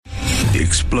the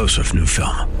explosive new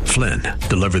film, Flynn,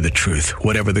 Deliver the Truth,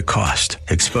 Whatever the Cost,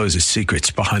 exposes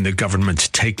secrets behind the government's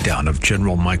takedown of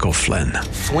General Michael Flynn.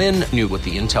 Flynn knew what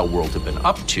the intel world had been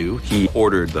up to. He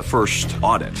ordered the first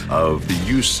audit of the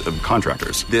use of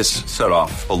contractors. This set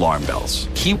off alarm bells.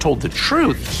 He told the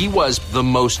truth. He was the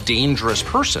most dangerous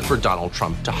person for Donald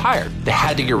Trump to hire. They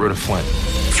had to get rid of Flynn.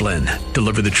 Flynn,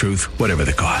 Deliver the Truth, Whatever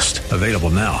the Cost. Available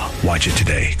now. Watch it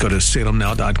today. Go to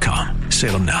salemnow.com.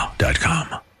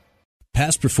 salemnow.com.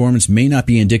 Past performance may not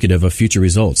be indicative of future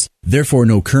results. Therefore,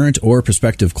 no current or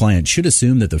prospective client should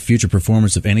assume that the future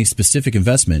performance of any specific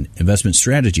investment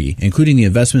strategy, including the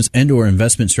investments and/or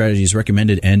investment strategies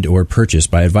recommended and/or purchased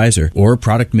by advisor, or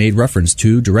product made reference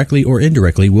to directly or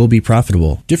indirectly will be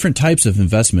profitable. Different types of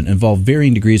investment involve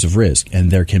varying degrees of risk,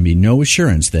 and there can be no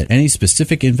assurance that any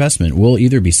specific investment will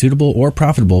either be suitable or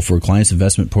profitable for a client's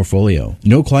investment portfolio.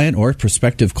 No client or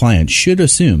prospective client should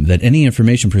assume that any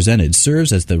information presented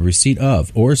serves as the receipt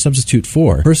of or substitute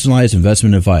for personalized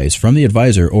investment advice from the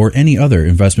advisor or any other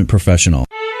investment professional.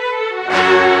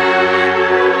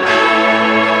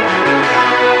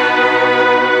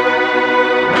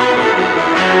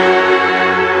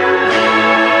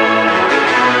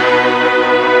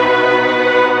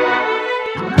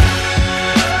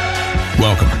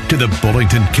 Welcome to the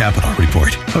Bullington Capital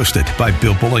Report, hosted by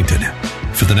Bill Bullington.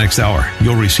 For the next hour,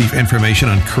 you'll receive information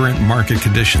on current market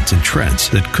conditions and trends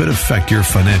that could affect your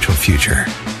financial future.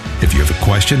 If you have a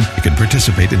question, you can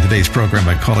participate in today's program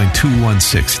by calling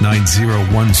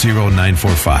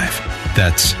 216-901-0945.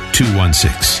 That's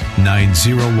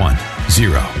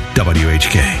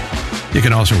 216-901-0WHK. You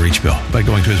can also reach Bill by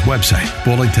going to his website,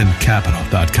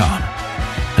 bullingtoncapital.com.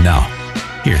 And now,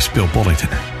 here's Bill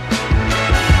Bullington.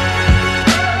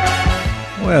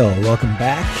 Well, welcome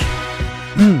back.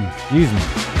 Excuse me.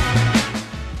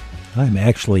 I'm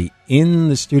actually in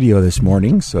the studio this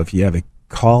morning, so if you have a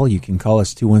call, you can call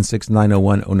us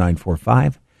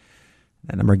 216-901-0945.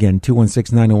 That number again,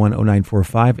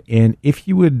 216-901-0945. And if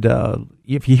you would,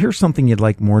 if you hear something you'd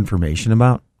like more information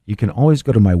about, you can always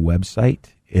go to my website.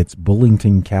 It's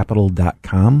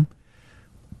bullingtoncapital.com.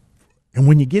 And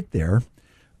when you get there,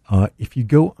 if you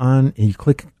go on and you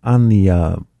click on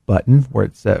the button where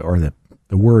it's or the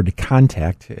word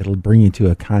contact, it'll bring you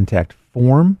to a contact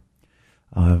form.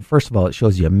 First of all, it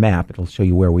shows you a map. It'll show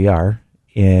you where we are.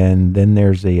 And then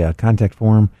there's a contact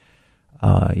form.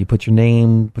 You put your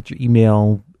name, put your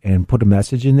email, and put a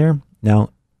message in there. Now,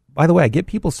 by the way, I get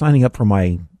people signing up for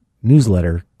my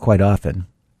newsletter quite often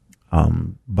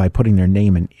by putting their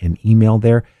name and email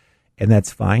there, and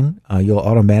that's fine. You'll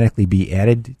automatically be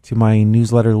added to my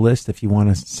newsletter list if you want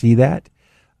to see that.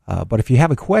 But if you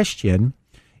have a question,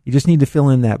 you just need to fill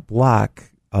in that block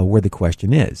where the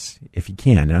question is, if you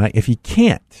can. And if you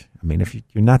can't, I mean, if you're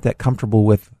not that comfortable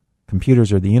with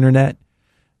computers or the internet,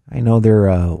 I know there are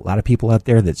a lot of people out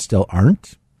there that still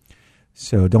aren't.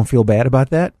 So don't feel bad about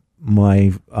that.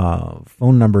 My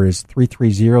phone number is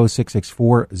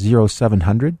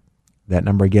 330-664-0700. That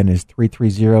number again is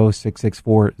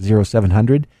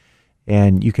 330-664-0700.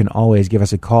 And you can always give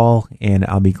us a call, and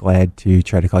I'll be glad to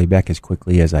try to call you back as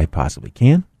quickly as I possibly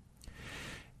can.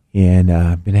 And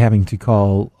I've been having to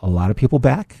call a lot of people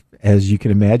back, as you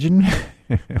can imagine,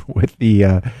 with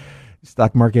the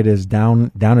stock market is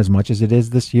down as much as it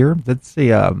is this year. It's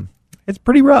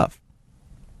pretty rough.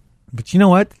 But you know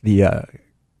what? The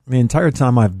entire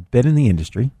time I've been in the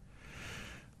industry,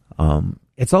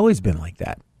 it's always been like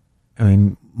that. I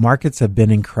mean, markets have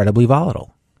been incredibly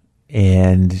volatile,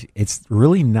 and it's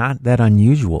really not that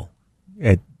unusual.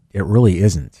 It really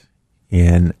isn't.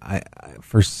 And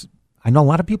I know a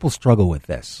lot of people struggle with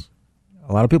this.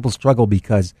 A lot of people struggle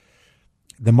because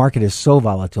the market is so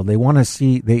volatile. They want to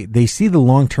see, they see the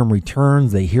long-term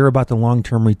returns. They hear about the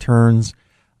long-term returns,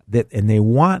 and they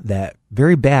want that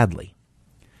very badly.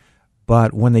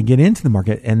 But when they get into the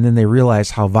market and then they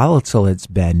realize how volatile it's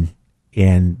been,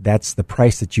 and that's the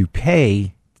price that you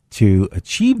pay to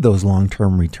achieve those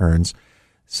long-term returns,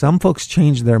 some folks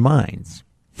change their minds.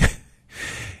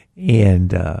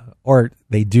 And or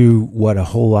they do what a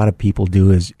whole lot of people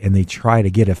do and they try to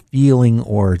get a feeling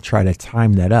or try to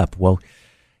time that up. Well,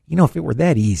 you know, if it were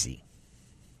that easy,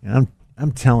 I'm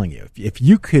telling you, if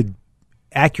you could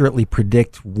accurately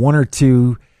predict one or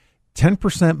two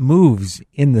 10% moves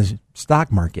in the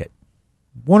stock market,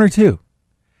 one or two,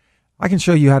 I can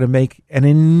show you how to make an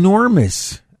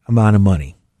enormous amount of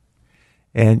money,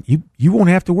 and you won't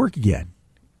have to work again.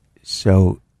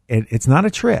 So it's not a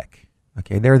trick.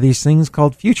 Okay, there are these things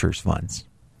called futures funds,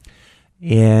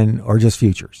 or just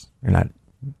futures.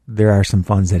 There are some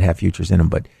funds that have futures in them,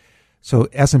 but so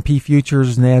S&P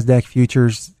futures, NASDAQ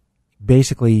futures,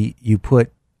 basically you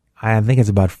put I think it's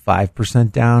about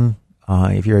 5% down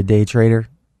if you're a day trader.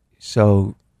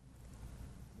 So,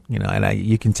 and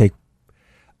you can take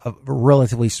a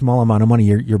relatively small amount of money.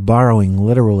 You're borrowing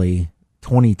literally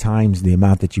 20 times the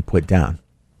amount that you put down.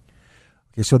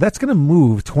 Okay, so that's going to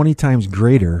move 20 times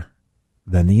greater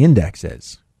than the index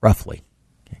is, roughly.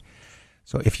 Okay.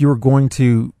 So if you were going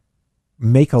to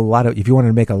if you wanted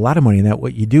to make a lot of money in that,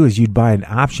 what you do is you'd buy an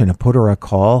option, a put or a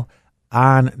call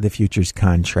on the futures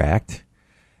contract.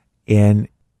 And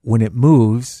when it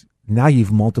moves, now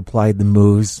you've multiplied the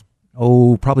moves,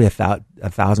 probably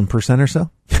 1,000% or so.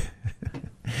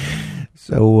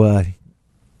 So,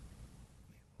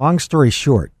 long story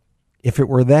short, if it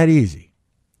were that easy,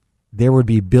 there would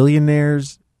be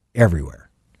billionaires everywhere.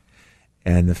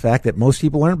 And the fact that most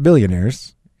people aren't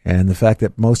billionaires, and the fact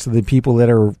that most of the people that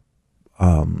are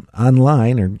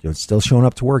online are still showing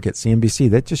up to work at CNBC,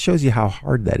 that just shows you how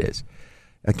hard that is.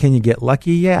 Can you get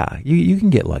lucky? Yeah, you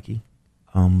can get lucky,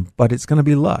 but it's going to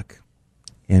be luck.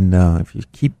 And if you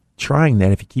keep trying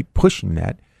that, if you keep pushing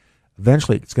that,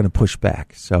 eventually it's going to push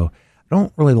back. So I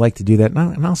don't really like to do that,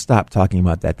 and I'll stop talking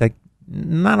about that.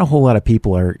 Not a whole lot of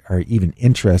people are even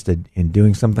interested in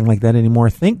doing something like that anymore.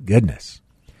 Thank goodness.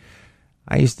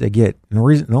 I used to get, the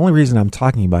only reason I'm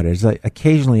talking about it is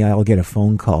occasionally I'll get a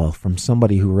phone call from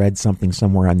somebody who read something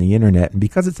somewhere on the internet, and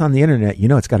because it's on the internet,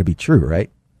 it's got to be true, right?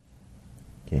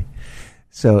 Okay.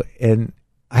 So, and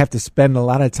I have to spend a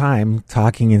lot of time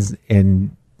talking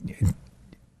and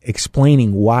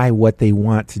explaining why what they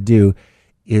want to do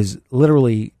is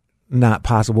literally not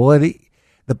possible.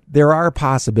 There are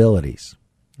possibilities,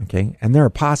 okay? And there are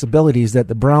possibilities that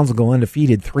the Browns will go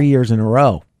undefeated 3 years in a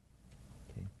row.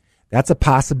 Okay? That's a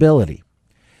possibility.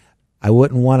 I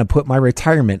wouldn't want to put my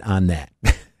retirement on that.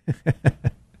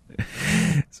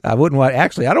 So I don't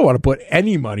want to put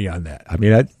any money on that. I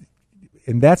mean,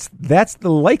 and that's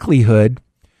the likelihood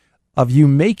of you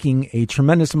making a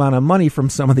tremendous amount of money from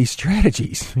some of these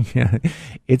strategies.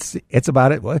 It's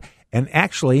about it. And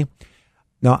actually,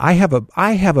 now I have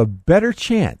a better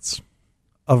chance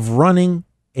of running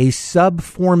a sub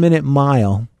 4 minute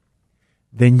mile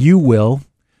than you will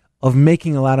of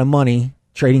making a lot of money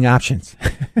trading options.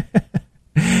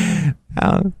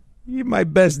 My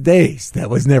best days, that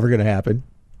was never going to happen.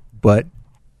 But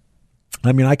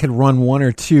I mean, I could run 1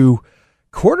 or 2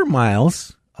 quarter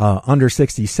miles under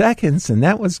 60 seconds, and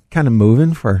that was kind of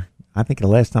moving for, I think the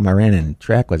last time I ran in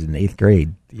track was in 8th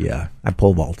grade. Yeah, I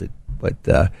pole vaulted.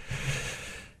 But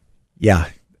yeah,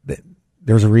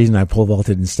 there's a reason I pole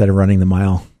vaulted instead of running the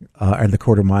mile or the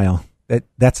quarter mile.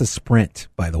 That's a sprint,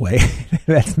 by the way.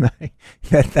 That's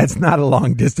not a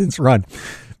long distance run.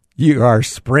 You are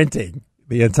sprinting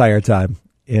the entire time.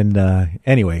 And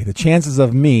anyway, the chances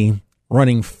of me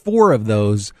running 4 of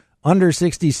those under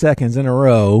 60 seconds in a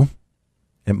row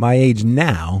at my age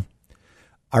now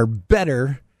are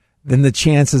better than the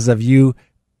chances of you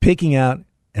picking out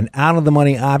an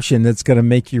out-of-the-money option that's going to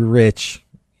make you rich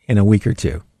in a week or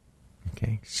two.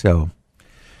 Okay, so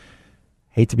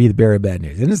hate to be the bearer of bad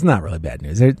news. And it's not really bad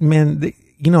news. Man, the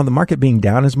market being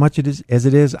down as much as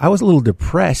it is, I was a little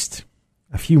depressed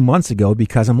a few months ago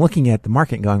because I'm looking at the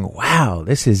market and going, wow,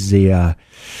 this is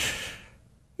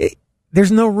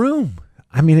there's no room.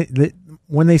 I mean,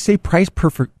 when they say price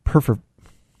perfect,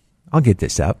 I'll get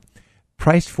this out.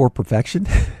 Price for perfection.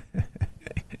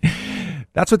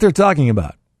 That's what they're talking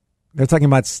about. They're talking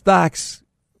about stocks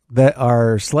that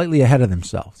are slightly ahead of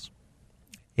themselves.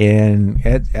 And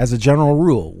as a general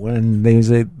rule, when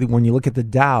you look at the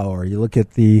Dow or you look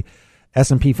at the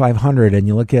S&P 500 and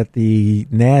you look at the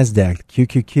NASDAQ,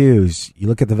 QQQs, you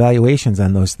look at the valuations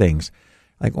on those things,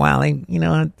 like, wow,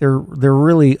 they're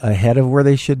really ahead of where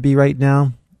they should be right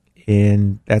now.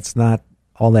 And that's not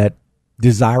all that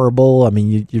desirable. I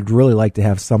mean, you'd really like to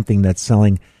have something that's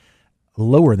selling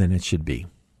lower than it should be.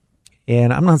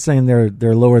 And I'm not saying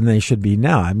they're lower than they should be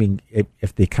now. I mean,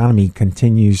 if the economy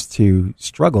continues to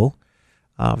struggle,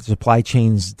 supply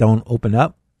chains don't open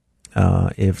up,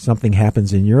 if something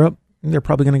happens in Europe, they're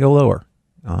probably going to go lower.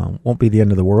 Won't be the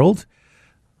end of the world.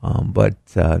 But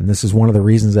this is one of the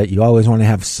reasons that you always want to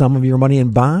have some of your money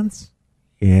in bonds.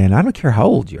 And I don't care how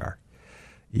old you are.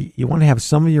 You want to have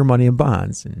some of your money in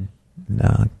bonds. And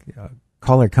a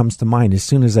caller comes to mind. As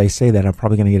soon as I say that, I'm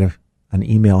probably going to get an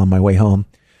email on my way home.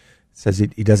 It says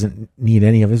he doesn't need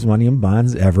any of his money in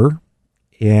bonds ever.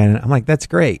 And I'm like, that's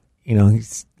great.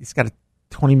 He's got a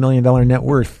 $20 million net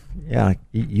worth. Yeah,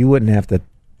 you wouldn't have to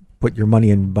put your money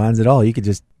in bonds at all. You could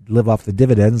just live off the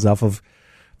dividends off of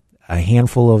a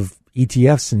handful of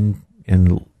ETFs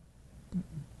and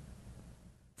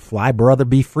fly, brother,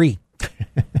 be free.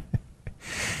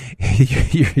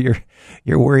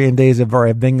 Your worrying days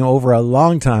have been over a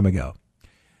long time ago.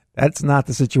 That's not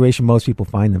the situation most people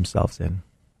find themselves in.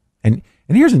 And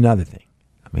here's another thing.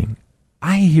 I mean,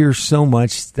 I hear so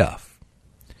much stuff.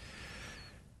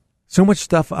 So much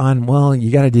stuff on, well,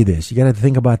 you got to do this. You got to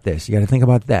think about this. You got to think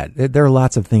about that. There are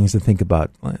lots of things to think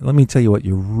about. Let me tell you what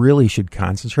you really should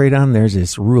concentrate on. There's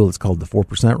this rule. It's called the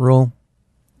 4% rule.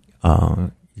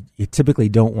 You typically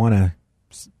don't want to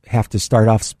have to start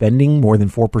off spending more than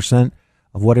 4%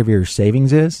 of whatever your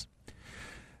savings is.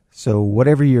 So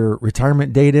whatever your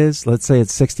retirement date is, let's say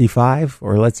it's 65,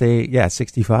 or let's say,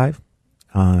 65.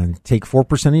 Take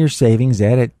 4% of your savings,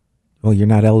 add it. Well, you're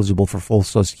not eligible for full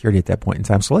Social Security at that point in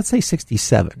time. So let's say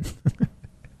 67.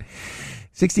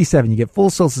 67, you get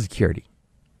full Social Security.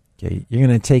 Okay, you're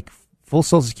going to take full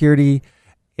Social Security,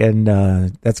 and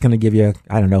that's going to give you,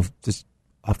 I don't know, just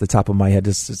off the top of my head,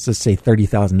 just say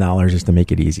 $30,000 just to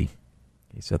make it easy.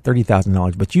 Okay, so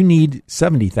 $30,000, but you need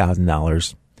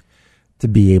 $70,000 to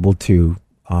be able to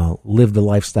live the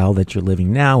lifestyle that you're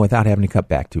living now without having to cut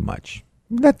back too much.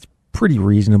 That's pretty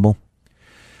reasonable.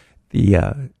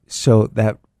 So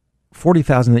that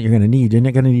 $40,000 that you're going to need, you're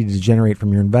not going to need to generate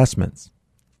from your investments.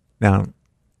 Now,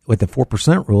 with the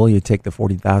 4% rule, you take the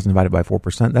 $40,000 divided by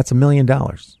 4%. That's $1 million.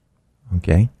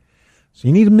 Okay, so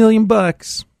you need $1 million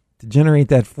to generate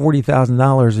that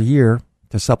 $40,000 a year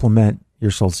to supplement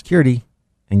your Social Security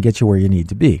and get you where you need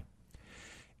to be.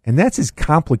 And that's as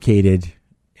complicated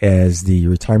as the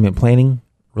retirement planning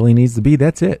really needs to be.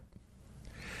 That's it.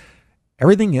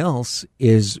 Everything else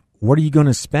is, what are you going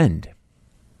to spend?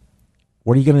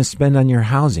 What are you going to spend on your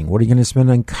housing? What are you going to spend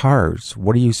on cars?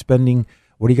 What are you going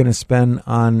to spend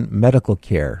on medical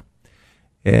care?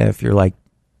 If you're like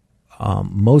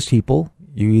most people,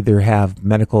 you either have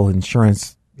medical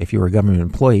insurance if you're a government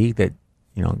employee that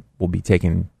you'll be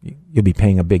paying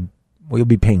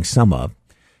some of.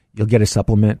 You'll get a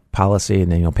supplement policy,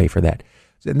 and then you'll pay for that.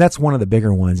 And that's one of the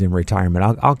bigger ones in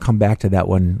retirement. I'll come back to that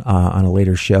one on a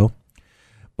later show.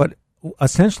 But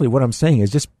essentially what I'm saying is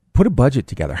just put a budget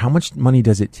together. How much money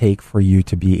does it take for you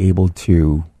to be able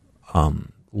to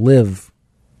live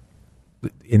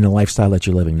in the lifestyle that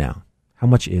you're living now? How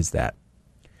much is that?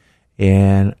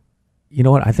 And you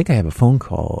know what? I think I have a phone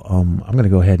call. I'm going to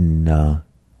go ahead and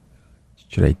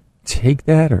should I take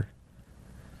that? Or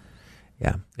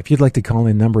yeah, if you'd like to call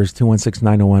in, number is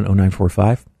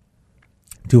 216-901-0945.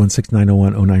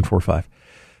 216-901-0945.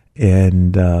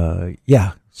 And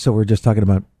so we're just talking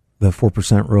about the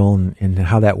 4% rule and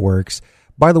how that works.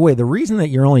 By the way, the reason that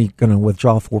you're only going to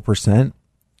withdraw 4%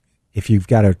 if you've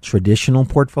got a traditional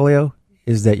portfolio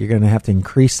is that you're going to have to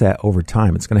increase that over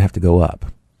time. It's going to have to go up.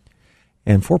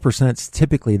 And 4% is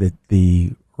typically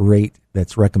the rate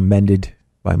that's recommended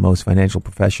by most financial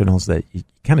professionals, that you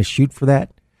kind of shoot for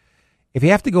that. If you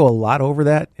have to go a lot over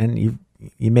that, and you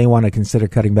may want to consider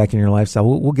cutting back in your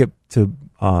lifestyle, we'll get to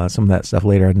some of that stuff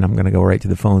later, and I'm going to go right to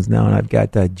the phones now. And I've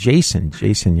got Jason.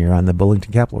 Jason, you're on the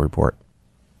Bullington Capital Report.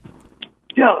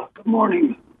 Yeah, good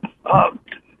morning.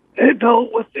 Hey, Bill,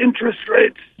 with interest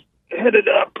rates headed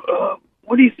up,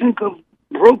 what do you think of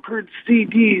brokered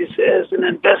CDs as an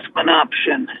investment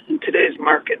option in today's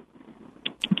market?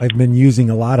 I've been using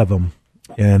a lot of them,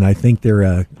 and I think they're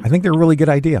a really good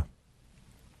idea.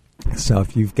 So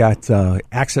if you've got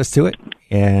access to it,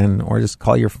 or just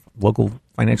call your local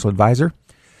financial advisor.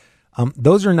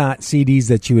 Those are not CDs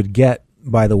that you would get,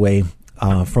 by the way,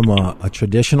 from a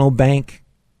traditional bank.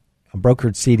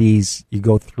 Brokered CDs, you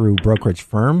go through brokerage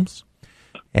firms,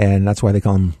 and that's why they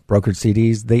call them brokered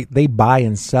CDs. They buy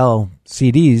and sell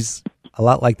CDs a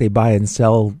lot like they buy and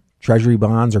sell treasury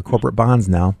bonds or corporate bonds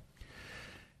now.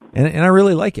 And I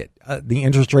really like it. The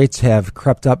interest rates have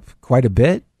crept up quite a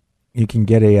bit. You can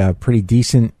get a pretty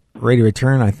decent rate of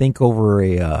return. I think over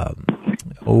 2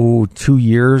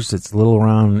 years, it's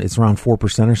around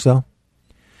 4% or so,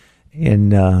 and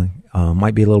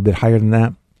might be a little bit higher than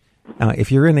that.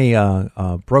 If you're in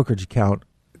a brokerage account,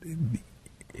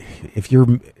 if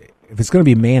it's going to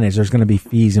be managed, there's going to be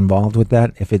fees involved with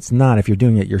that. If it's not, if you're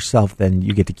doing it yourself, then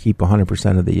you get to keep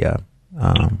 100% of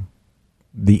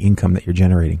the income that you're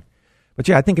generating. But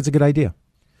yeah, I think it's a good idea.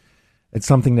 It's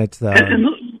something that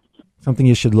something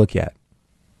you should look at.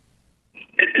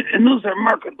 And those are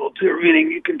marketable too,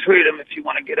 meaning you can trade them if you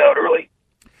want to get out early.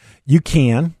 You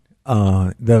can.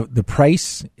 The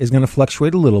price is going to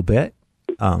fluctuate a little bit.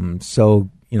 So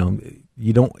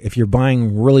you don't. If you're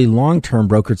buying really long-term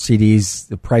brokered CDs,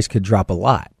 the price could drop a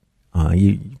lot.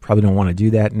 You probably don't want to do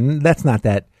that, and that's not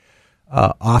that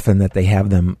often that they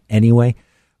have them anyway.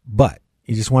 But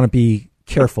you just want to be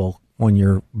careful when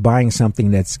you're buying something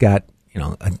that's got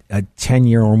a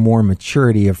 10-year or more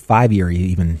maturity, or 5-year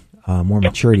even more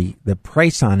maturity. The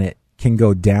price on it can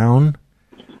go down.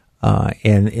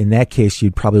 And in that case,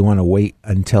 you'd probably want to wait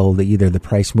until either the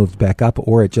price moved back up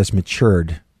or it just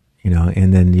matured,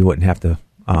 and then you wouldn't have to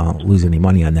lose any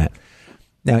money on that.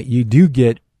 Now, you do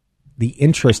get the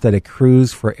interest that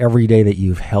accrues for every day that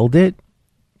you've held it.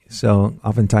 So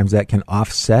oftentimes that can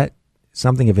offset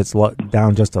something if it's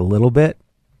down just a little bit.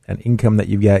 An income that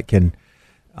you get can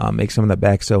make some of that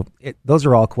back. So those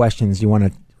are all questions you want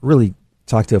to really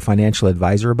talk to a financial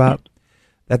advisor about.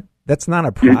 That's not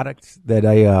a product that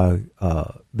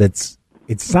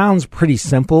it sounds pretty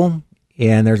simple,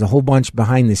 and there's a whole bunch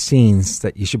behind the scenes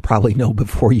that you should probably know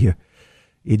before you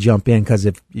jump in,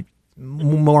 because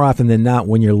more often than not,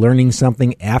 when you're learning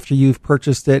something after you've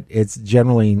purchased it, it's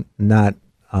generally not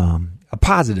a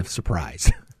positive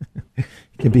surprise. It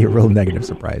can be a real negative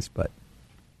surprise, but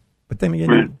then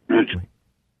again,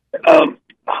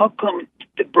 how come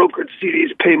the brokered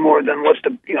CDs pay more than what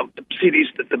the CDs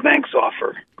that the banks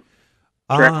offer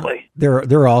directly? There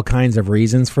are all kinds of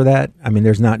reasons for that. I mean,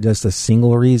 there's not just a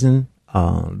single reason.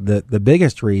 The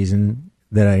biggest reason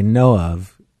that I know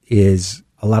of is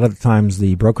a lot of the times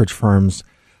the brokerage firms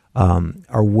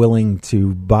are willing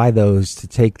to buy those to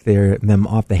take them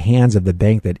off the hands of the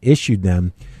bank that issued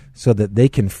them, so that they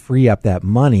can free up that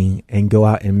money and go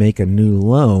out and make a new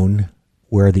loan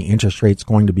where the interest rate's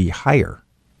going to be higher.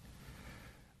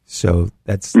 So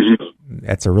that's a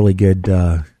really good,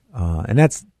 and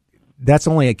that's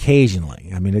only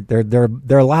occasionally. I mean, there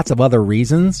are lots of other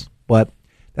reasons, but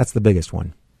that's the biggest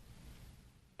one.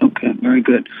 Okay, very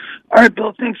good. All right,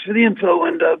 Bill, thanks for the info,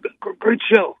 and great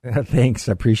show. Thanks,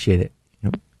 I appreciate it.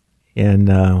 Yep. And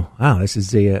wow, this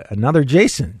is another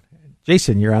Jason.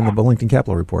 Jason, you're on the Bullington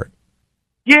Capital Report.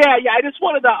 Yeah, I just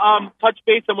wanted to touch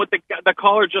base on what the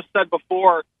caller just said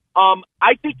before.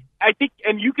 I think,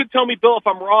 and you can tell me, Bill, if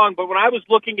I'm wrong, but when I was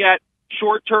looking at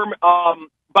short-term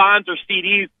bonds or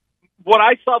CDs, what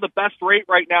I saw the best rate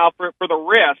right now for the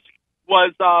risk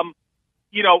was,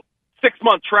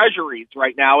 6-month treasuries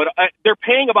right now. They're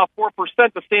paying about 4%,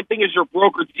 the same thing as your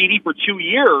brokered CD for 2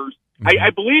 years. Mm-hmm. I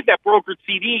believe that brokered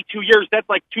CD, 2 years, that's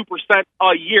like 2%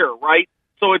 a year, right?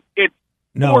 So it's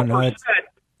 4%.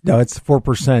 It's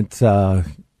 4%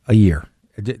 a year.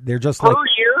 They're just per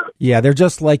year. Yeah, they're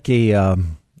just like a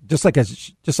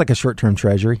short-term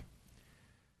treasury.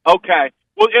 Okay.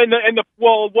 Well, and the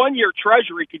 1-year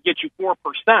treasury could get you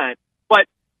 4%,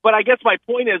 but I guess my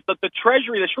point is that the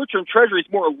short-term treasury is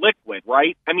more liquid,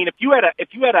 right? I mean, if you had a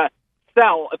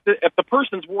sell, if the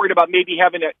person's worried about maybe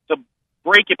having to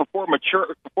break it before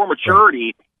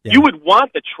maturity, yeah, you would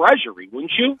want the treasury,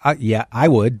 wouldn't you? Yeah, I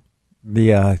would.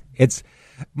 It's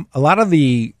a lot of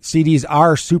the CDs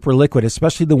are super liquid,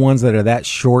 especially the ones that are that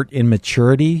short in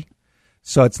maturity.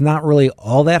 So it's not really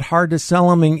all that hard to sell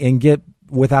them and get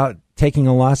without taking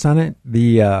a loss on it.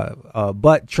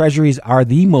 But treasuries are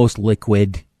the most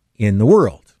liquid in the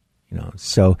world,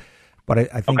 So, but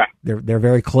I think they're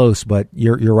very close. But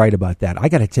you're right about that. I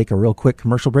got to take a real quick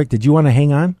commercial break. Did you want to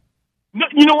hang on? No,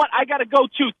 you know what? I got to go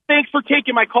too. Thanks for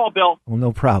taking my call, Bill. Well,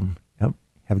 no problem. Yep.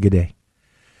 Have a good day.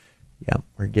 Yeah,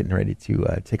 we're getting ready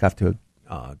to take off to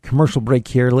a commercial break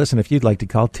here. Listen, if you'd like to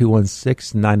call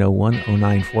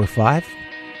 216-901-0945,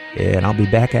 and I'll be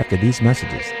back after these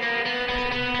messages.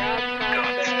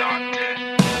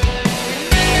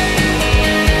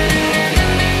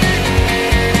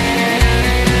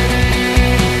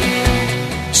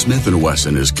 Smith &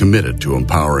 Wesson is committed to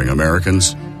empowering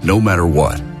Americans no matter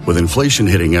what. With inflation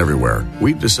hitting everywhere,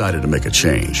 we've decided to make a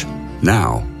change.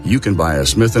 Now, you can buy a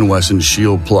Smith & Wesson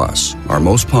Shield Plus, our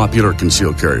most popular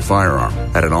concealed carry firearm,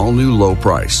 at an all-new low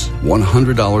price,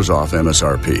 $100 off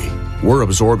MSRP. We're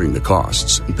absorbing the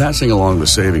costs and passing along the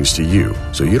savings to you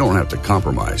so you don't have to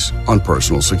compromise on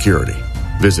personal security.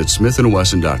 Visit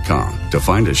smithandwesson.com to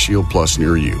find a Shield Plus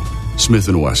near you. Smith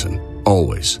 & Wesson.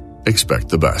 Always expect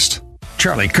the best.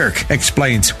 Charlie Kirk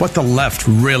explains what the left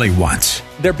really wants.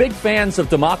 They're big fans of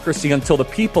democracy until the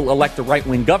people elect a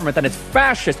right-wing government. Then it's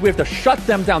fascist. We have to shut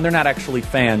them down. They're not actually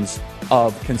fans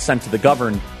of consent to the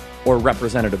governed or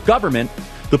representative government.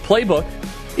 The playbook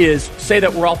is say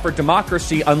that we're all for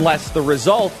democracy unless the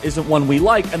result isn't one we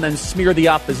like, and then smear the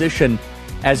opposition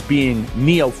as being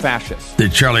neo-fascist. The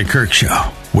Charlie Kirk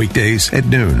Show, weekdays at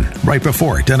noon, right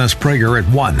before Dennis Prager at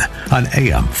 1 on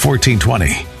AM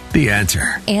 1420. The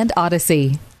Answer. And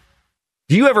Odyssey.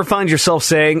 Do you ever find yourself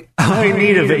saying, I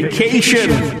need a vacation?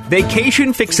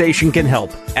 Vacation Fixation can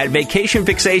help. At Vacation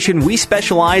Fixation, we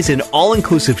specialize in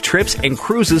all-inclusive trips and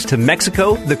cruises to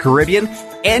Mexico, the Caribbean,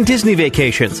 and Disney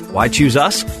vacations. Why choose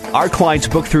us? Our clients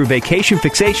book through Vacation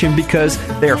Fixation because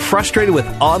they are frustrated with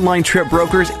online trip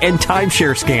brokers and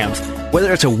timeshare scams.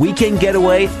 Whether it's a weekend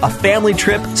getaway, a family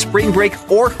trip, spring break,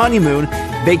 or honeymoon,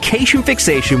 Vacation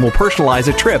Fixation will personalize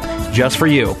a trip just for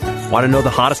you. Want to know the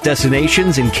hottest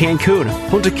destinations in Cancun,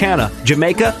 Punta Cana,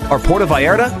 Jamaica, or Puerto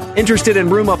Vallarta? Interested in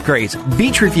room upgrades,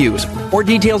 beach reviews, or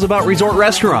details about resort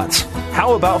restaurants?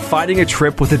 How about finding a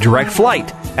trip with a direct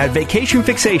flight? At Vacation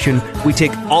Fixation, we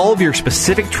take all of your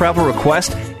specific travel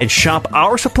requests and shop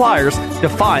our suppliers to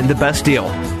find the best deal.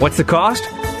 What's the cost?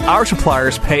 Our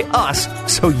suppliers pay us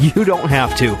so you don't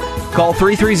have to. Call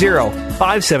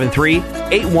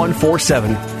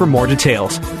 330-573-8147 for more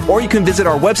details. Or you can visit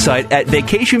our website at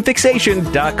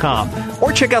vacationfixation.com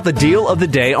or check out the deal of the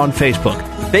day on Facebook.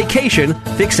 Vacation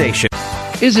Fixation.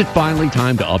 Is it finally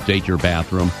time to update your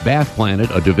bathroom? Bath Planet,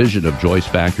 a division of Joyce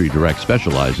Factory Direct,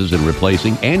 specializes in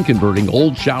replacing and converting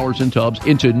old showers and tubs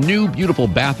into new, beautiful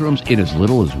bathrooms in as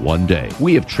little as one day.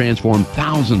 We have transformed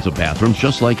thousands of bathrooms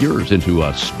just like yours into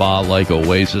a spa-like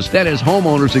oasis that has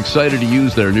homeowners excited to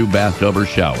use their new bathtub or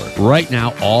shower. Right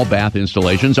now, all bath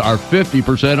installations are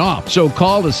 50% off. So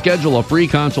call to schedule a free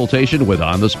consultation with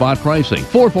on-the-spot pricing.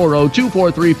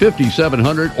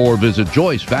 440-243-5700 or visit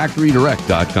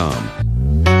JoyceFactoryDirect.com.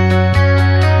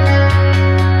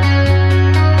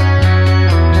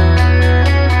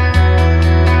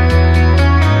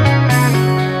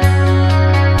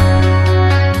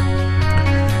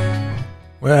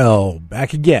 Well,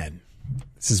 back again.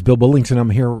 This is Bill Bullington. I'm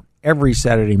here every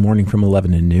Saturday morning from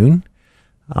 11 to noon.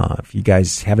 If you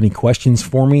guys have any questions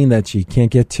for me that you can't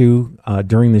get to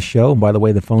during the show, and by the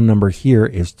way, the phone number here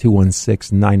is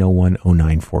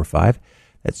 216-901-0945.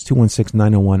 That's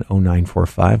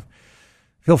 216-901-0945.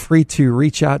 Feel free to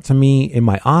reach out to me in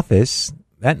my office.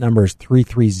 That number is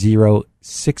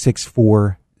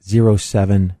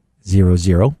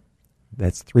 330-664-0700.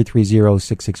 That's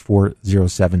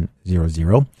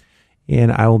 330-664-0700.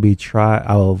 And I'll be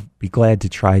glad to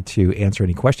try to answer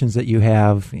any questions that you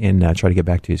have and try to get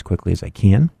back to you as quickly as I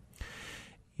can.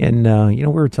 And, we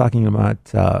were talking about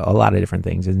a lot of different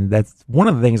things. And that's one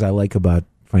of the things I like about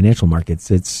financial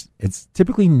markets. It's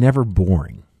typically never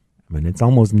boring. I mean, it's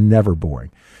almost never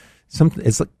boring.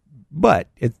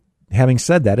 Having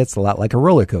said that, it's a lot like a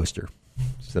roller coaster.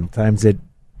 Sometimes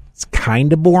it's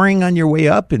kind of boring on your way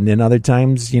up, and then other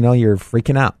times, you're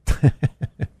freaking out.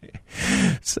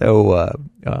 So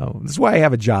this is why I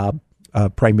have a job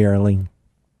primarily,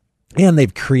 and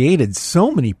they've created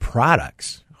so many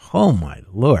products. Oh my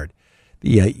Lord!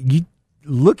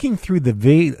 Looking through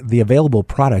the available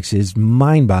products is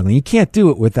mind-boggling. You can't do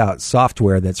it without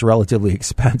software that's relatively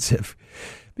expensive,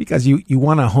 because you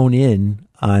want to hone in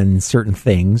on certain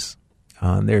things.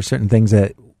 There are certain things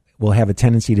that will have a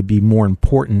tendency to be more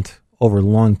important over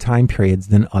long time periods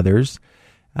than others.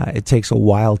 It takes a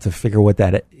while to figure out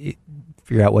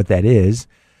what that is.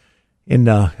 And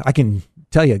I can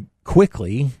tell you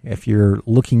quickly, if you're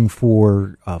looking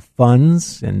for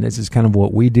funds, and this is kind of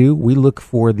what we do, we look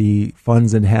for the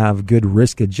funds that have good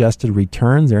risk-adjusted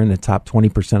returns. They're in the top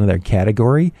 20% of their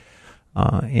category.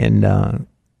 And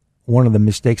one of the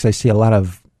mistakes I see a lot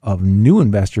of new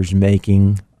investors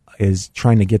making is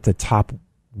trying to get the top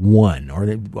one, or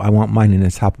I want mine in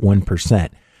the top 1%.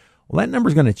 Well, that number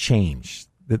is going to change.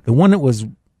 The one that was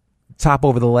top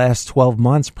over the last 12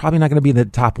 months, probably not going to be the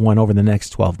top one over the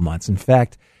next 12 months. In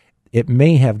fact, it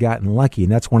may have gotten lucky,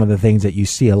 and that's one of the things that you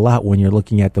see a lot when you're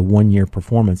looking at the one-year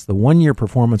performance. The one-year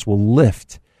performance will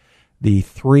lift the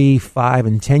 3, 5,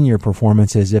 and 10-year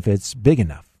performances if it's big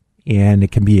enough, and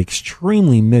it can be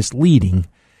extremely misleading.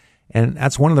 And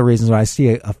that's one of the reasons why I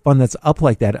see a fund that's up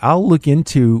like that. I'll look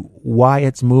into why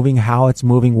it's moving, how it's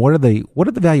moving, what are the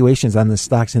valuations on the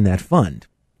stocks in that fund,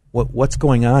 what's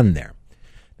going on there.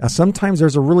 Now, sometimes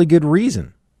there's a really good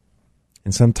reason,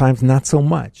 and sometimes not so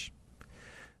much.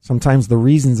 Sometimes the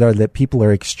reasons are that people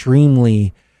are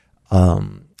extremely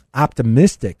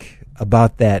optimistic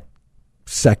about that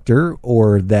sector,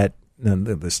 or that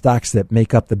the stocks that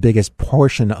make up the biggest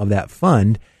portion of that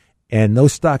fund, and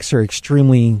those stocks are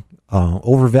extremely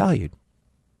overvalued.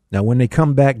 Now, when they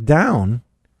come back down,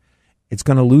 it's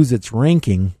going to lose its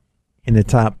ranking in the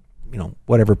top,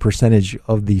 whatever percentage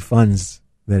of the funds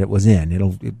that it was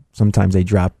in. Sometimes they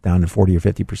drop down to 40 or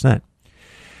 50%.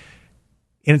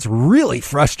 And it's really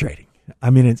frustrating. I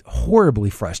mean, it's horribly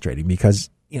frustrating because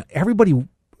everybody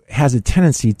has a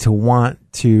tendency to want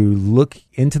to look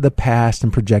into the past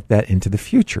and project that into the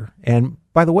future. And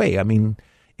by the way, I mean,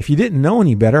 if you didn't know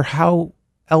any better,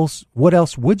 what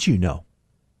else would you know?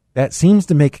 That seems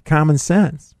to make common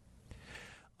sense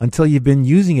until you've been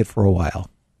using it for a while.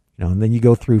 And then you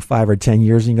go through 5 or 10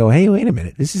 years and you go, hey, wait a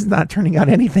minute, this is not turning out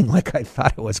anything like I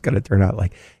thought it was going to turn out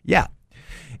like. Yeah.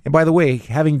 And by the way,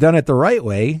 having done it the right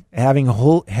way, having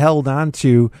held on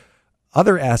to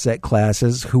other asset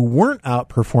classes who weren't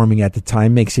outperforming at the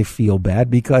time makes you feel bad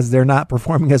because they're not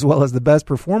performing as well as the best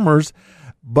performers.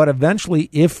 But eventually,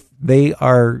 if they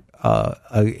are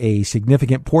a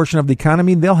significant portion of the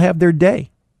economy, they'll have their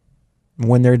day.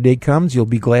 When their day comes, you'll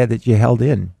be glad that you held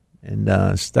in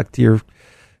and stuck to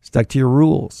your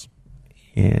rules.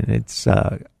 And it's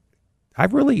to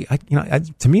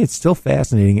me, it's still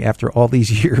fascinating after all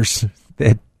these years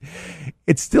that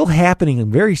it's still happening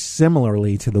very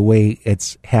similarly to the way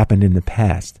it's happened in the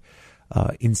past.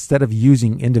 Instead of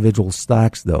using individual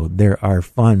stocks, though, there are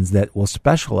funds that will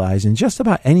specialize in just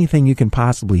about anything you can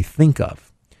possibly think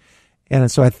of. And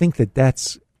so I think that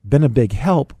that's been a big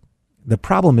help. The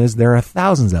problem is there are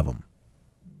thousands of them.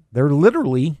 There are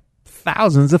literally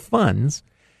thousands of funds,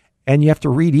 and you have to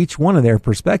read each one of their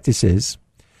prospectuses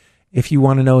if you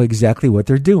want to know exactly what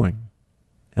they're doing.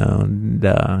 And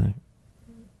I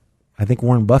think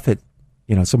Warren Buffett,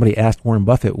 somebody asked Warren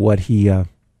Buffett what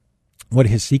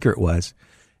his secret was,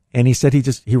 and he said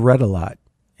he read a lot,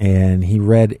 and he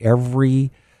read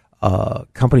every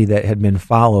company that had been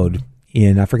followed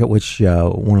in, I forget which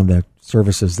one of the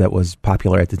services that was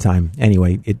popular at the time.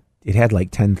 Anyway, it had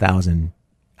like 10,000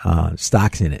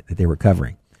 stocks in it that they were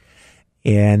covering,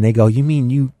 and they go, "You mean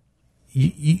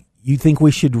you think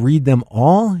we should read them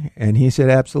all?" And he said,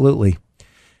 "Absolutely."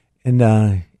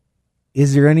 And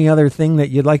is there any other thing that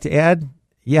you'd like to add?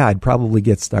 Yeah, I'd probably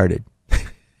get started.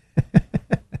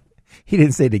 He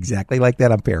didn't say it exactly like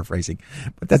that. I'm paraphrasing,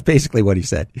 but that's basically what he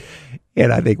said.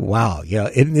 And I think, wow,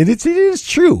 and it is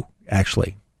true,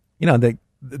 actually.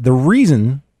 The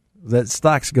reason that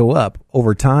stocks go up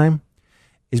over time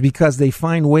is because they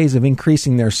find ways of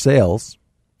increasing their sales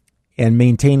and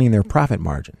maintaining their profit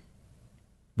margin.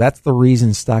 That's the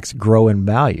reason stocks grow in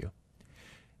value.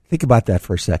 Think about that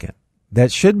for a second.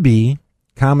 That should be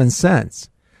common sense.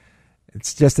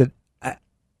 It's just that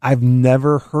I've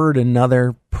never heard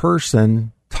another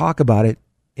person talk about it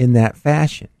in that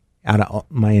fashion out of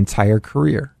my entire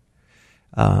career.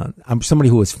 I'm somebody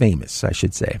who is famous, I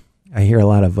should say. I hear a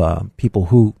lot of people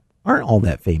who aren't all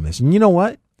that famous. And you know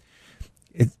what?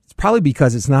 It's probably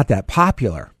because it's not that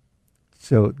popular.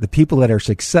 So the people that are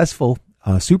successful,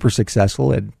 super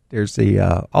successful, and there's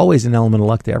always an element of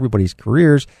luck to everybody's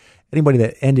careers. Anybody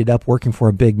that ended up working for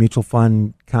a big mutual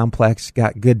fund complex,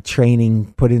 got good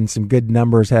training, put in some good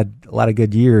numbers, had a lot of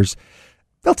good years,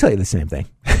 they'll tell you the same thing.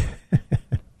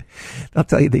 They'll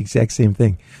tell you the exact same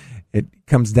thing. It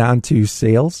comes down to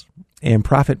sales and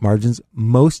profit margins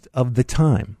most of the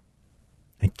time.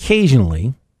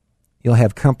 Occasionally, you'll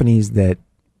have companies that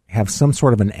have some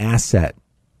sort of an asset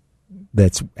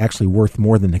that's actually worth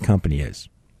more than the company is.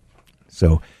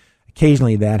 So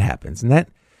occasionally that happens. And that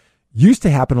used to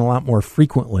happen a lot more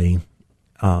frequently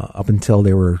up until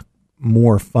there were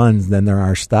more funds than there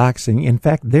are stocks. And in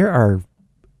fact, there are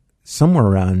somewhere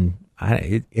around,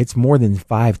 it's more than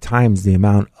 5 times the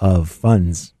amount of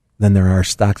funds than there are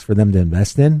stocks for them to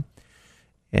invest in.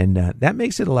 And that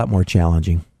makes it a lot more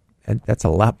challenging. And that's a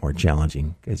lot more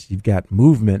challenging because you've got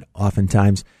movement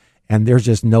oftentimes, and there's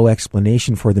just no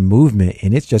explanation for the movement.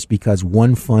 And it's just because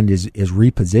one fund is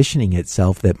repositioning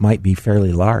itself that might be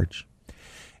fairly large.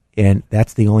 And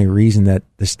that's the only reason that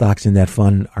the stocks in that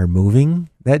fund are moving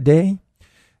that day.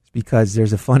 It's because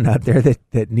there's a fund out there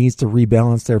that needs to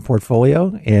rebalance their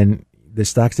portfolio, and the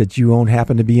stocks that you own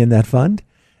happen to be in that fund,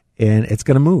 and it's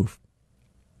going to move.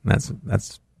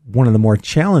 That's one of the more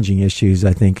challenging issues,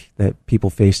 I think, that people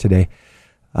face today.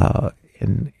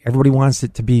 And everybody wants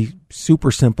it to be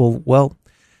super simple. Well,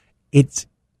 it's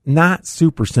not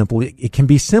super simple. It can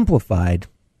be simplified,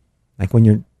 like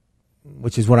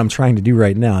which is what I'm trying to do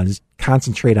right now, just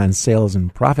concentrate on sales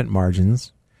and profit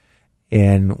margins.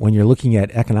 And when you're looking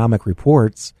at economic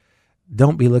reports,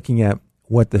 don't be looking at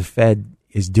what the Fed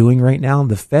is doing right now.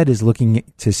 The Fed is looking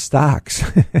to stocks.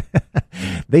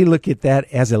 They look at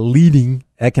that as a leading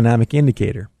economic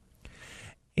indicator.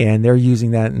 And they're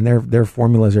using that, and their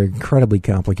formulas are incredibly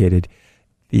complicated.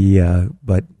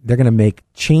 But they're going to make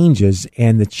changes,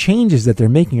 and the changes that they're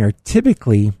making are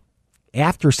typically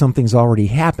after something's already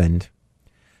happened,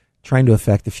 trying to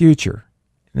affect the future.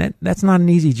 And that's not an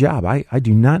easy job. I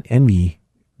do not envy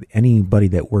anybody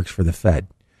that works for the Fed.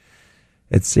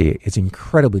 It's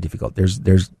incredibly difficult.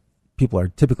 There's people are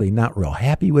typically not real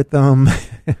happy with them.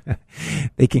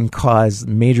 They can cause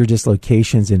major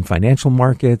dislocations in financial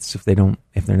markets if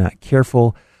they're not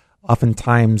careful.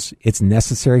 Oftentimes it's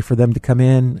necessary for them to come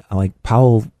in. Like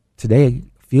Powell today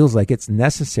feels like it's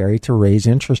necessary to raise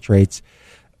interest rates.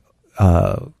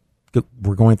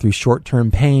 We're going through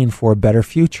short-term pain for a better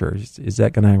future. Is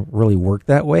that going to really work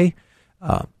that way?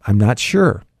 I'm not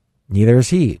sure. Neither is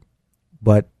he.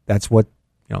 But that's what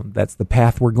that's the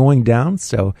path we're going down.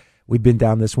 So we've been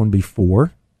down this one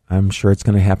before. I'm sure it's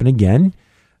going to happen again.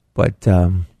 But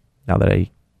now that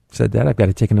I said that, I've got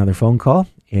to take another phone call.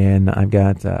 And I've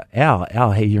got Al.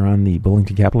 Al, hey, you're on the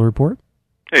Bullington Capital Report.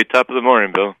 Hey, top of the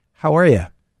morning, Bill. How are you?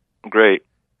 Great.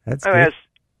 That's I good. asked,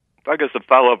 I guess, a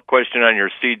follow-up question on your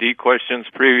CD questions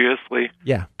previously.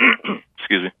 Yeah.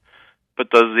 Excuse me. But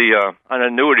does the on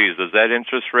annuities, does that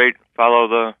interest rate follow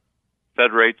the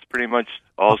Fed rates pretty much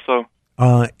also?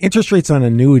 Interest rates on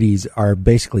annuities are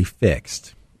basically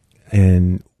fixed.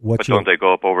 And but don't they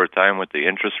go up over time with the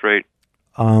interest rate?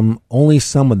 Only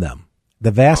some of them.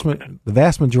 The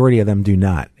vast majority of them do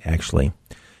not, actually.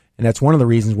 And that's one of the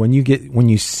reasons when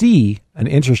you see an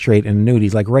interest rate in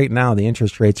annuities, like right now, the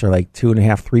interest rates are like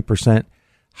 2.5-3%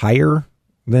 higher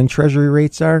than Treasury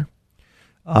rates are.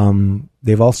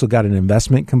 They've also got an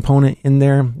investment component in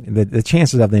there. The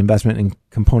chances of the investment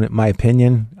component, in my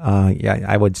opinion,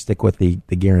 I would stick with the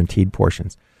guaranteed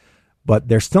portions. But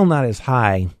they're still not as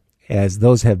high as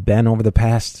those have been over the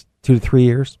past 2 to 3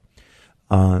 years.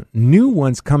 New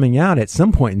ones coming out at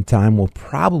some point in time will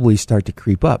probably start to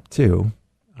creep up too.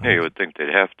 Yeah, you would think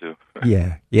they'd have to.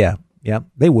 Yeah,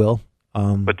 they will.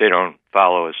 But they don't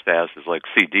follow as fast as like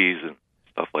CDs and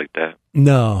stuff like that.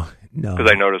 No.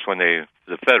 Because I noticed when the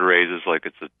Fed raises, like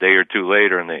it's a day or two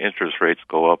later, and the interest rates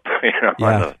go up, on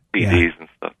the CDs and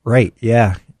stuff. Right.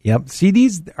 Yeah. Yep.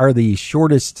 CDs are the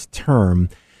shortest term,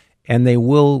 and they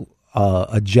will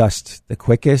adjust the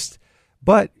quickest.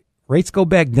 But rates go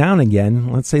back down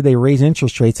again. Let's say they raise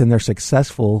interest rates, and they're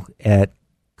successful at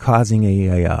causing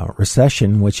a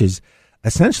recession, which is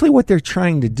essentially what they're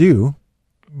trying to do,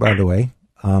 by the way.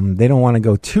 They don't want to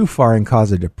go too far and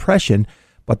cause a depression,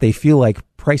 but they feel like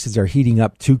prices are heating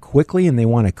up too quickly and they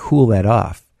want to cool that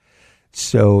off.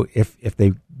 So if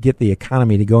they get the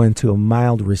economy to go into a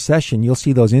mild recession, you'll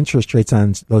see those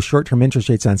short-term interest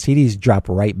rates on CDs drop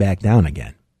right back down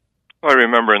again. Well, I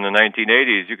remember in the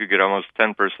 1980s, you could get almost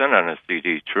 10% on a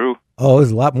CD, true? Oh, it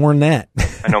was a lot more than that.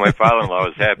 I know my father-in-law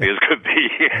was happy as could be.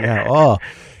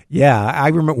 I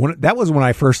remember that was when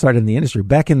I first started in the industry.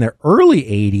 Back in the early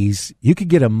 80s, you could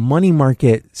get a money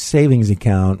market savings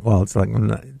account. Well, it's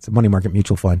a money market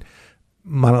mutual fund.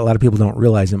 A lot of people don't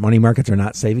realize that money markets are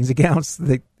not savings accounts.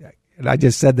 And I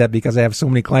just said that because I have so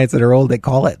many clients that are old, they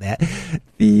call it that.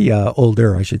 The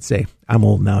older, I should say. I'm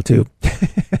old now, too.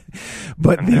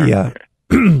 But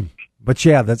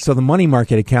so the money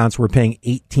market accounts were paying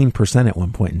 18% at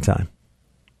one point in time.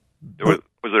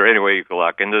 Was there any way you could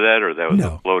lock into that, or that was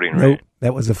a floating rate? Nope,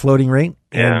 that was a floating rate,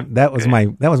 and that was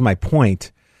my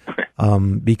point.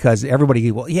 Because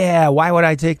everybody, why would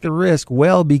I take the risk?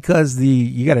 Well, because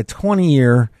you got a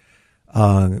 20-year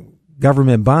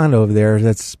government bond over there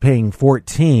that's paying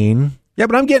 14. Yeah,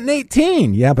 but I'm getting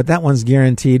 18. Yeah, but that one's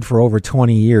guaranteed for over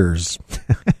 20 years.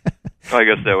 I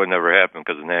guess that would never happen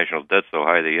because the national debt's so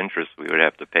high, the interest we would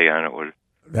have to pay on it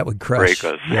would crush.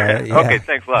 Break us. Yeah. Okay,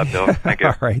 thanks a lot, Bill. Thank you.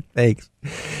 All right, thanks.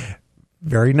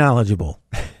 Very knowledgeable.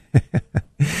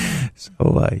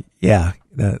 So,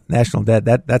 the national debt,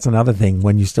 that's another thing.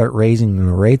 When you start raising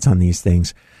the rates on these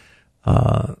things,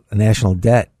 the national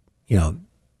debt,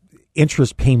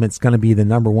 interest payment's going to be the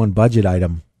number one budget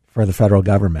item for the federal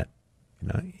government.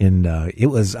 And I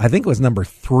think it was number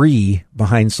 3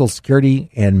 behind Social Security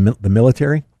and the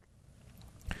military.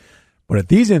 But at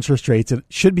these interest rates, it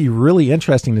should be really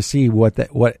interesting to see what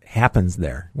happens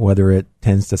there, whether it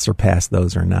tends to surpass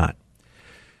those or not.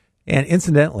 And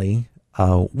incidentally,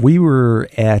 we were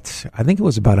at, I think it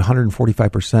was about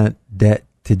 145% debt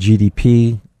to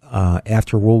GDP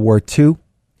after World War II.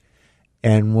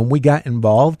 And when we got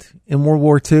involved in World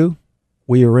War II,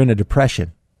 we were in a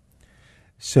depression.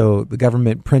 So the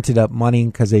government printed up money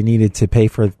because they needed to pay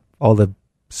for all the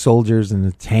soldiers and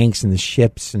the tanks and the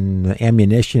ships and the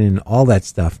ammunition and all that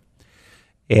stuff.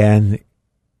 And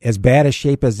as bad a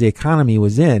shape as the economy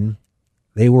was in,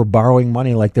 they were borrowing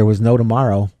money like there was no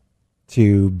tomorrow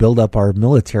to build up our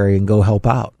military and go help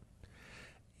out.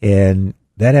 And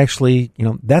that actually,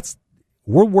 that's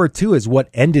World War II is what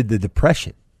ended the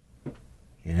Depression.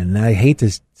 And I hate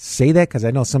to say that because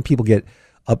I know some people get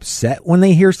upset when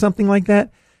they hear something like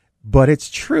that, but it's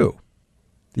true.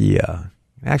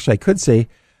 Actually, I could say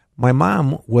my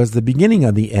mom was the beginning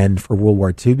of the end for World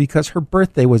War II because her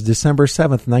birthday was December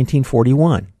 7th,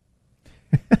 1941.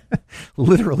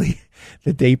 Literally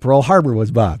the day Pearl Harbor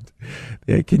was bombed.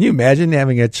 Can you imagine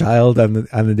having a child on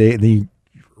the day and you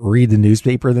read the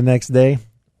newspaper the next day?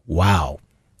 Wow.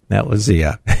 That was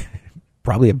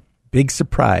probably a big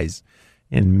surprise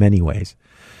in many ways.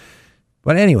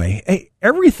 But anyway,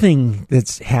 everything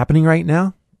that's happening right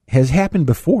now has happened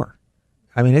before.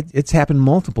 I mean, it's happened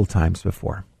multiple times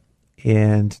before.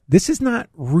 And this is not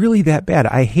really that bad.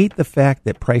 I hate the fact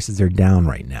that prices are down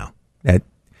right now.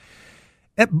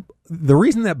 The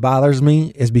reason that bothers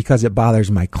me is because it bothers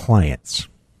my clients.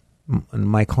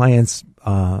 My clients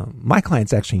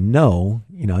actually know,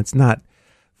 it's not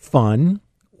fun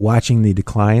watching the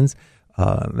declines.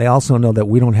 They also know that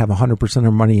we don't have 100% of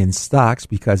our money in stocks,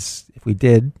 because if we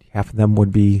did, half of them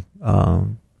would be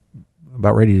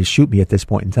about ready to shoot me at this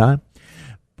point in time.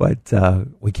 But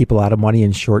we keep a lot of money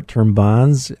in short-term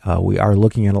bonds. We are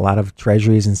looking at a lot of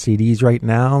treasuries and CDs right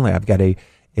now.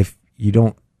 If you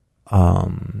don't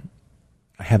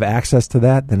have access to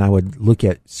that, then I would look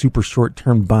at super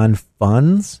short-term bond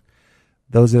funds,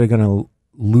 those that are going to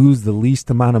lose the least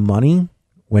amount of money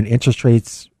when interest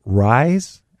rates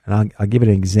rise. And I'll give it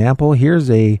an example. Here's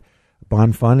a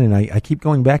bond fund, and I keep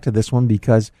going back to this one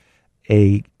because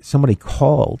somebody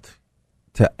called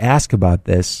to ask about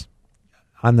this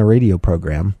on the radio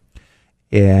program,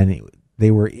 and they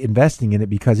were investing in it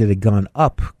because it had gone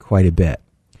up quite a bit.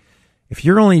 If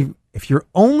your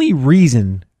only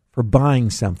reason for buying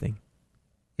something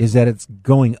is that it's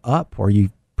going up, or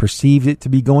you perceive it to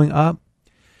be going up,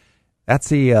 that's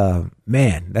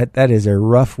that is a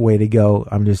rough way to go.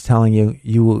 I'm just telling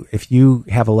you, if you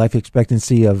have a life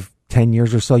expectancy of 10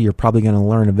 years or so, you're probably going to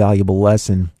learn a valuable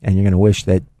lesson, and you're going to wish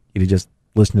that you'd just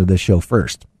listened to this show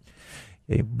first.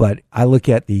 But I look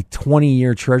at the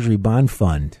 20-year Treasury bond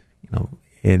fund,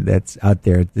 and that's out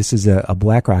there. This is a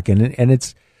BlackRock, and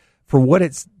it's for what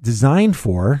it's designed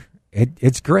for.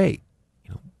 It's great,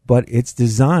 but it's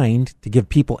designed to give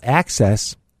people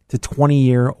access to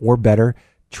 20-year or better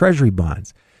Treasury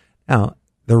bonds. Now,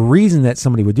 the reason that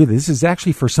somebody would do this is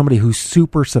actually for somebody who's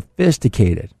super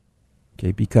sophisticated.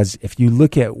 Okay, because if you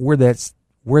look at where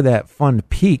that fund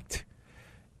peaked,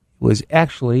 was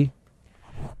actually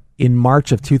in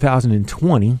March of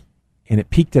 2020, and it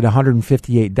peaked at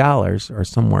 $158 or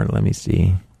somewhere. Let me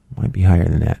see, might be higher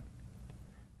than that.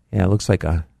 Yeah, it looks like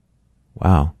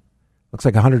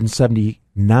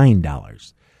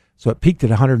 $179. So it peaked at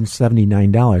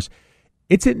 $179.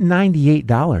 It's at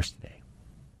 $98 today.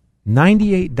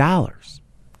 $98.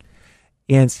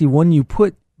 And see, when you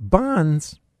put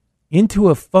bonds into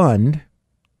a fund,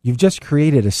 you've just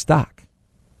created a stock.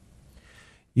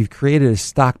 You've created a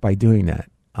stock by doing that.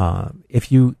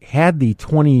 If you had the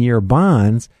 20-year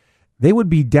bonds, they would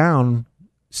be down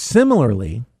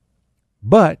similarly,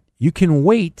 but you can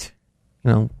wait.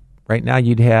 Right now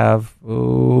you'd have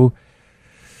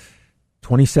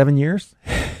 27 years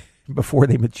before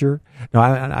they mature. No,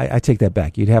 I take that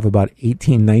back. You'd have about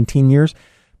 18, 19 years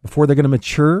before they're going to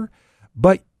mature.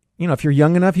 But, if you're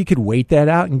young enough, you could wait that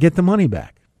out and get the money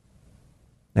back.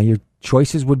 Now, your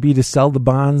choices would be to sell the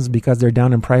bonds because they're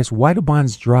down in price. Why do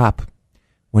bonds drop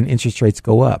when interest rates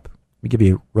go up? Let me give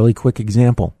you a really quick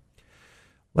example.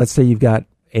 Let's say you've got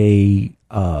a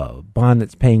bond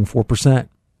that's paying 4%.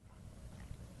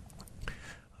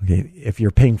 Okay, if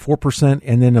you're paying 4%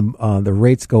 and then the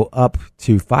rates go up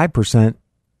to 5%,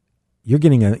 you're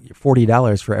getting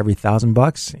 $40 for every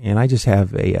 $1,000. And I just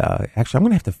have actually, I'm going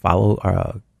to have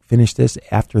to finish this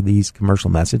after these commercial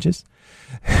messages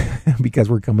because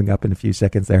we're coming up in a few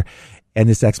seconds there. And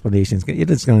this explanation is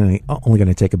only going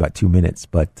to take about 2 minutes.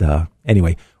 But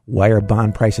anyway, why are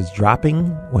bond prices dropping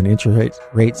when interest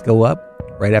rates go up?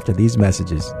 Right after these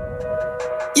messages.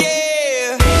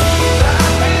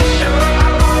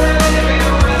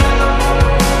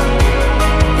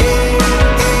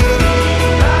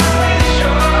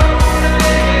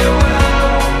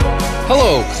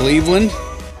 Hello, Cleveland.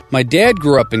 My dad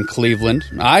grew up in Cleveland.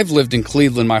 I've lived in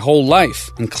Cleveland my whole life,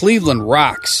 and Cleveland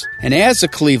rocks. And as a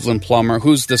Cleveland plumber,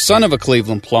 who's the son of a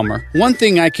Cleveland plumber, one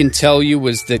thing I can tell you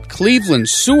is that Cleveland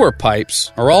sewer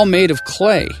pipes are all made of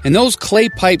clay. And those clay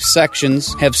pipe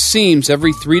sections have seams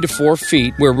every 3 to 4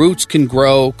 feet where roots can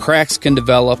grow, cracks can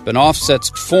develop, and offsets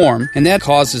form, and that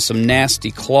causes some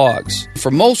nasty clogs. For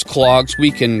most clogs,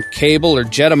 we can cable or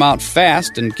jet them out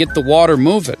fast and get the water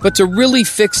moving. But to really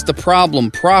fix the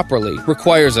problem properly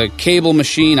requires a cable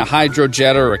machine, a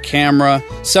hydrojetter, a camera,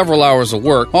 several hours of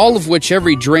work, all of which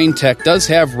every drain tech does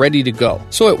have ready to go.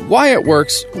 So at Wyatt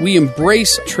Works, we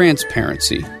embrace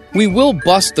transparency. We will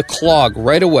bust the clog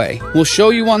right away. We'll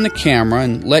show you on the camera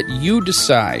and let you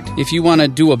decide if you want to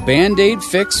do a Band-Aid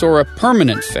fix or a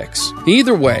permanent fix.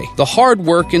 Either way, the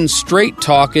hard-working,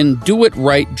 straight-talking,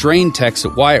 do-it-right drain techs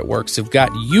at Wyatt Works have got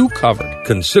you covered.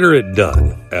 Consider it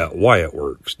done at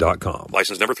WyattWorks.com.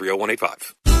 License number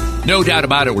 30185. No doubt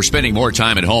about it, we're spending more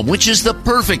time at home, which is the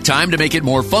perfect time to make it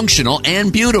more functional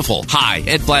and beautiful. Hi,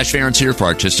 Ed Flash Ferentz here for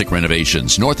Artistic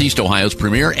Renovations, Northeast Ohio's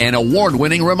premier and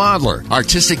award-winning remodeler.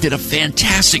 Artistic did a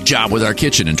fantastic job with our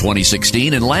kitchen in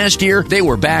 2016, and last year, they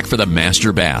were back for the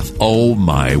master bath. Oh,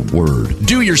 my word.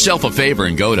 Do yourself a favor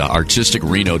and go to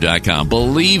artisticreno.com.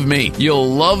 Believe me, you'll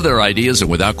love their ideas and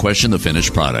without question the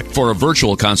finished product. For a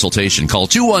virtual consultation, call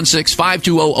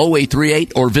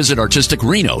 216-520-0838 or visit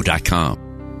artisticreno.com.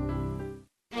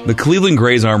 The Cleveland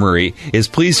Grays Armory is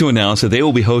pleased to announce that they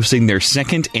will be hosting their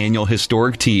second annual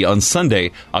Historic Tea on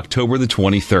Sunday, October the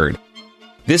 23rd.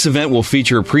 This event will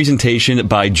feature a presentation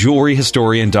by jewelry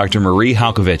historian Dr. Marie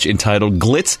Halkovich entitled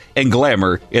Glitz and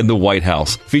Glamour in the White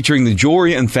House, featuring the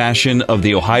jewelry and fashion of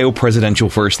the Ohio presidential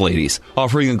first ladies,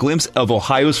 offering a glimpse of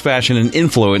Ohio's fashion and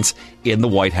influence in the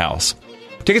White House.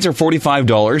 Tickets are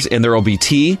 $45, and there will be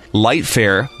tea, light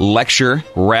fare, lecture,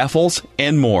 raffles,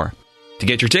 and more. To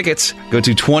get your tickets, go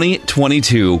to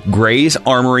 2022 Grays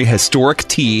Armory Historic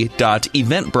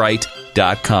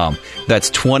Tea.eventbrite.com.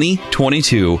 That's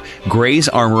 2022 Grays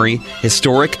Armory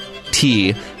Historic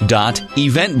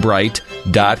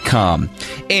Tea.eventbrite.com.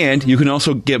 And you can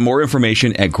also get more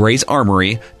information at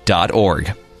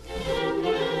graysarmory.org.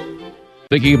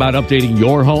 Thinking about updating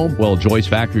your home? Well, Joyce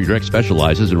Factory Direct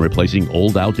specializes in replacing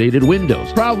old, outdated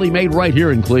windows. Proudly made right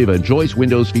here in Cleveland, Joyce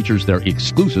Windows features their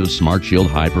exclusive Smart Shield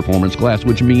high-performance glass,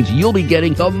 which means you'll be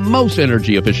getting the most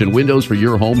energy-efficient windows for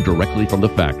your home directly from the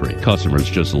factory. Customers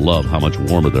just love how much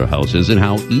warmer their house is and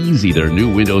how easy their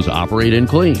new windows operate and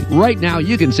clean. Right now,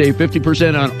 you can save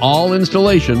 50% on all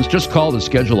installations. Just call to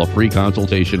schedule a free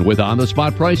consultation with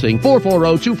on-the-spot pricing,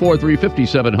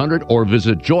 440-243-5700, or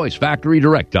visit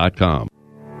joycefactorydirect.com.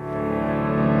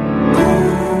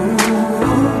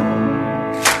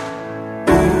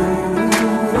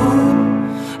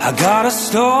 I got a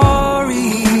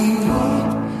story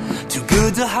too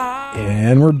good to hide.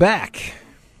 And we're back.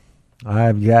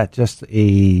 I've got just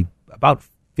about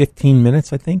 15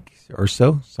 minutes, I think, or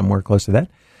so, somewhere close to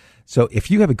that. So if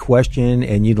you have a question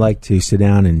and you'd like to sit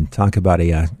down and talk about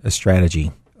a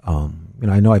strategy,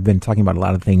 I know I've been talking about a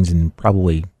lot of things and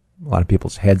probably a lot of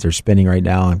people's heads are spinning right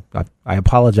now. I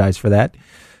apologize for that.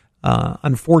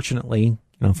 Unfortunately,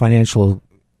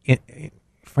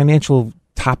 financial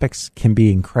topics can be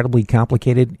incredibly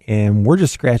complicated, and we're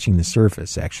just scratching the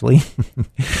surface, actually.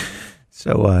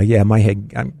 So, my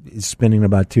head is spinning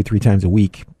about 2-3 times a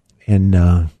week,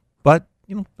 and but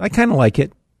I kind of like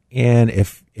it. And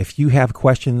if you have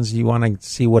questions, you want to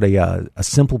see what a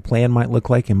simple plan might look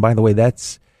like. And by the way,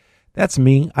 that's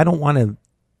me. I don't want to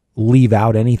leave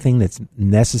out anything that's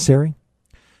necessary,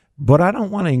 but I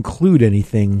don't want to include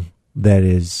anything that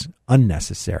is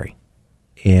unnecessary.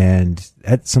 And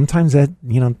sometimes that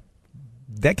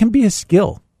can be a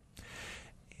skill.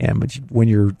 But when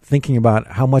you're thinking about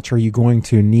how much are you going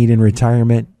to need in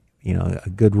retirement,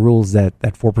 a good rule is that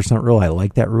 4% rule. I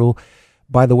like that rule.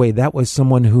 By the way, that was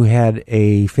someone who had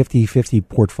a 50-50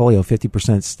 portfolio,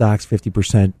 50% stocks,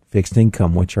 50% fixed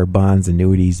income, which are bonds,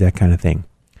 annuities, that kind of thing.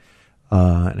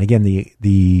 And again,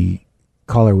 the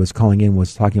caller was calling in,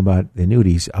 was talking about the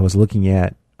annuities. I was looking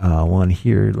at one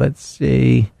here. Let's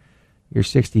say you're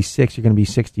 66, you're going to be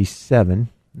 67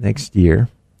 next year.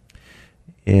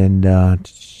 And I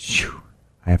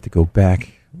have to go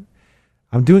back.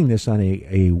 I'm doing this on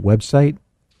a website.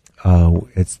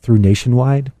 It's through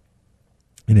Nationwide.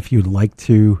 And if you'd like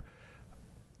to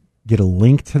get a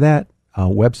link to that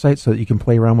website so that you can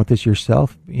play around with this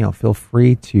yourself, feel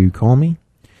free to call me.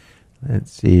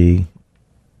 Let's see.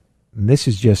 And this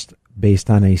is just based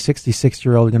on a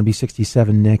 66-year-old, going to be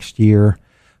 67 next year,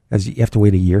 as you have to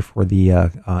wait a year for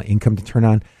the income to turn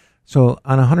on. So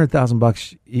on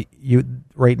 $100,000, you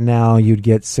right now you'd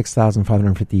get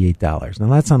 $6,558. Now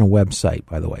that's on a website,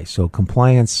 by the way. So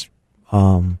compliance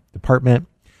department,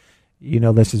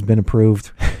 this has been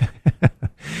approved.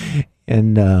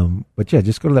 And but yeah,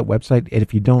 just go to that website. And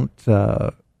if you don't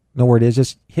know where it is,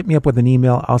 just hit me up with an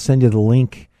email. I'll send you the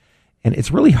link. And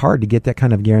it's really hard to get that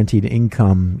kind of guaranteed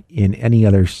income in any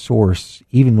other source,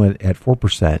 even at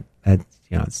 4%.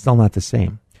 It's still not the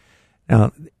same.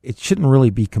 Now, it shouldn't really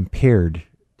be compared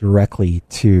directly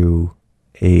to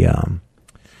a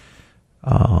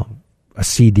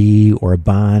CD or a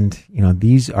bond.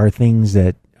 These are things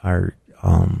that are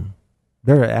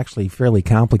they're actually fairly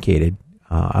complicated.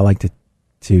 I like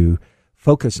to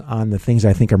focus on the things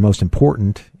I think are most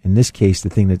important. In this case, the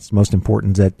thing that's most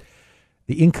important is that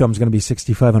the income is going to be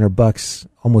 $6,500,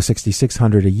 almost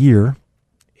 $6,600 a year,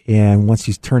 and once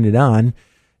you turn it on,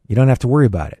 you don't have to worry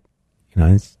about it.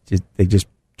 They just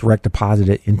direct deposit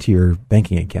it into your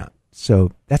banking account.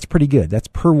 So that's pretty good. That's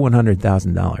per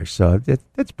 $100,000. So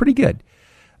that's pretty good.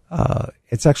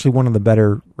 It's actually one of the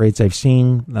better rates I've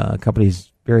seen.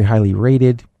 Company's very highly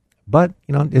rated, but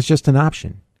it's just an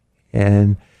option.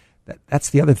 And that's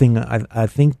the other thing I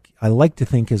think I like to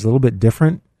think is a little bit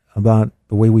different about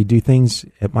the way we do things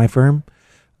at my firm.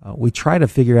 We try to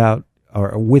figure out,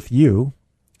 or with you,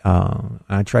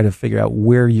 I try to figure out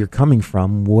where you're coming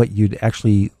from, what you'd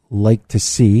actually like to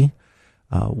see,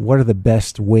 what are the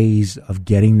best ways of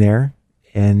getting there,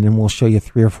 and then we'll show you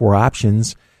 3 or 4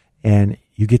 options, and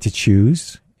you get to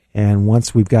choose. And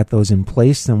once we've got those in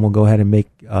place, then we'll go ahead and make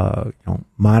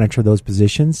monitor those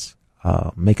positions,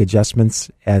 make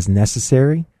adjustments as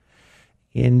necessary,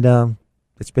 and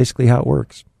that's basically how it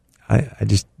works.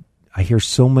 I hear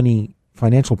so many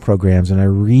financial programs, and I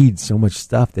read so much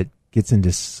stuff that gets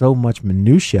into so much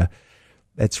minutia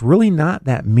that's really not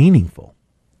that meaningful.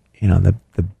 The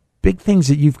big things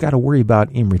that you've got to worry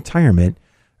about in retirement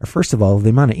are, first of all, the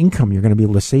amount of income you're going to be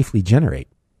able to safely generate.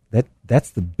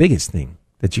 That's the biggest thing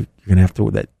that you're going to have to,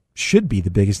 that should be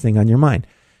the biggest thing on your mind.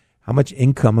 How much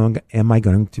income am I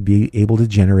going to be able to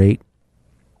generate,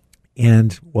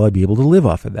 and will I be able to live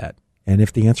off of that? And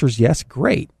if the answer is yes,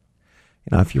 great.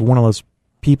 If you're one of those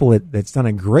people that's done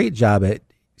a great job at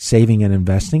saving and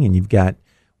investing, and you've got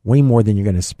way more than you're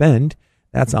going to spend,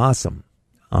 that's awesome.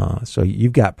 So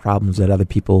you've got problems that other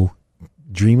people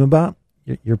dream about.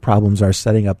 Your problems are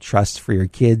setting up trusts for your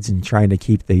kids and trying to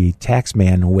keep the tax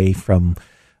man away from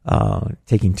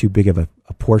taking too big of a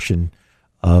portion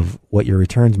of what your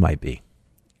returns might be.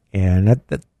 And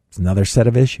that's another set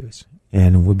of issues.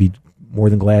 And we'd be more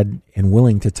than glad and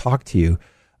willing to talk to you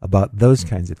about those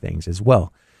kinds of things as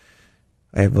well.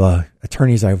 I have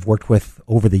attorneys I've worked with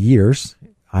over the years.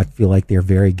 I feel like they're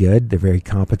very good. They're very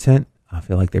competent. I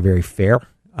feel like they're very fair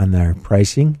on their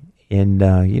pricing. And,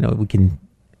 we can,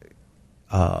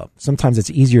 sometimes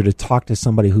it's easier to talk to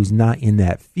somebody who's not in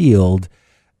that field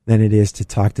than it is to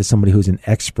talk to somebody who's an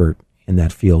expert in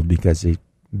that field, because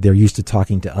they're used to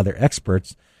talking to other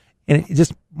experts, and it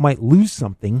just might lose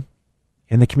something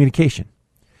in the communication.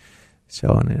 So,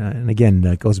 and again,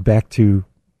 that goes back to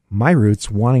my roots,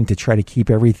 wanting to try to keep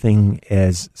everything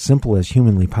as simple as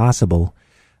humanly possible.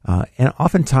 And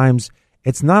oftentimes,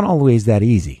 it's not always that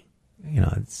easy.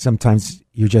 Sometimes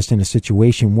you're just in a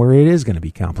situation where it is going to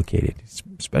be complicated,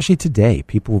 especially today.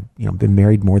 People, have been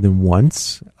married more than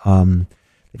once. They've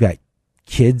got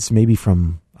kids maybe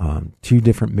from 2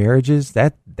 different marriages.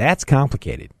 That's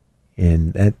complicated,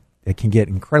 and that can get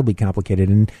incredibly complicated.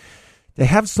 And to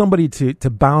have somebody to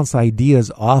bounce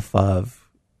ideas off of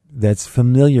that's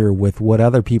familiar with what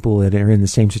other people that are in the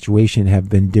same situation have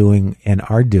been doing and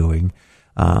are doing,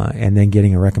 and then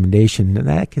getting a recommendation,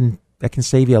 that can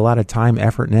save you a lot of time,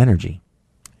 effort, and energy.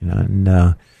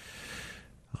 And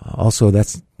also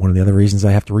that's one of the other reasons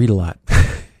I have to read a lot.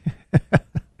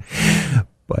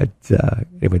 But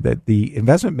anyway, the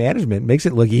investment management makes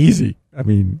it look easy. I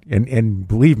mean, and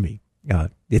believe me,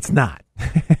 it's not.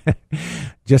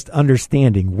 Just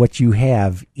understanding what you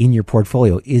have in your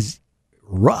portfolio is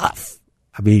rough.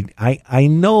 I mean, I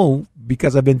know,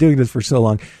 because I've been doing this for so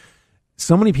long.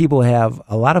 So many people have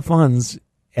a lot of funds,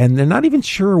 and they're not even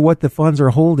sure what the funds are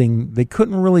holding. They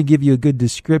couldn't really give you a good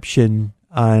description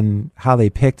on how they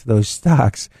picked those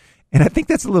stocks. And I think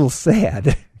that's a little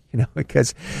sad,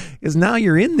 because now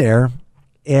you're in there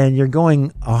and you're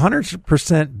going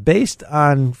 100% based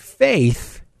on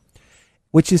faith,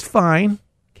 which is fine.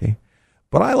 Okay.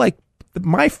 But I like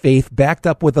my faith backed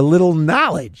up with a little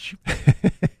knowledge.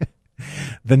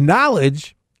 The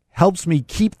knowledge helps me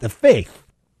keep the faith.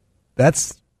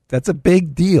 That's a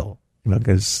big deal,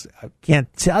 because I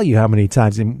can't tell you how many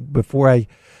times before I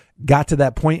got to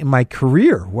that point in my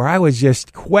career where I was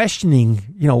just questioning,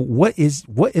 what is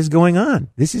going on?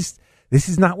 This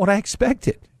is not what I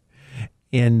expected.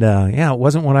 And it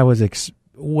wasn't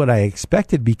what I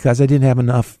expected, because I didn't have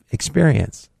enough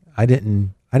experience. I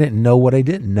didn't know what I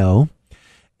didn't know.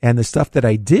 And the stuff that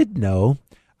I did know,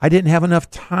 I didn't have enough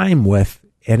time with,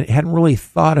 and hadn't really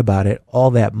thought about it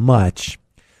all that much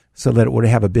so that it would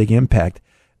have a big impact.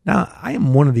 Now, I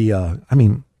am one of the,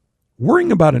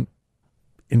 worrying about an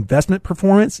investment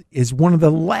performance is one of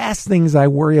the last things I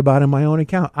worry about in my own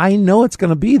account. I know it's going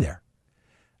to be there.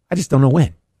 I just don't know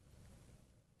when.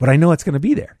 But I know it's going to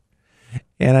be there.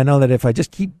 And I know that if I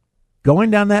just keep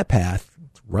going down that path,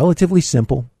 it's relatively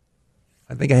simple.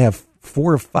 I think I have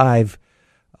 4 or 5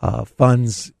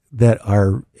 funds that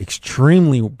are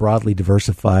extremely broadly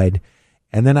diversified.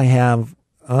 And then I have,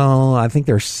 I think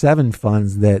there are 7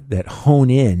 funds that hone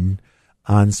in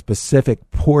on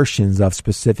specific portions of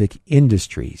specific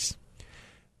industries.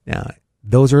 Now,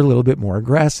 those are a little bit more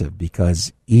aggressive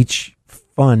because each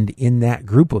fund in that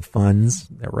group of funds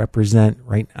that represent,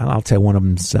 right, I'll tell you one of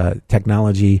them's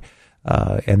technology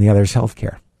and the other is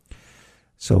healthcare.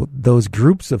 So those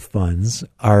groups of funds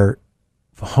are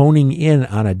honing in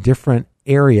on a different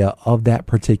area of that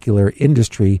particular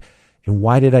industry. And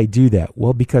why did I do that?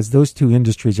 Well, because those two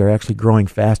industries are actually growing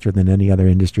faster than any other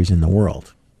industries in the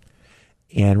world.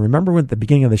 And remember when at the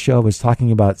beginning of the show I was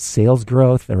talking about sales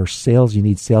growth or sales, you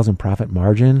need sales and profit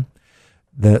margin.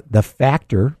 The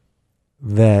factor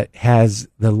that has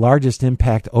the largest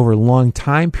impact over long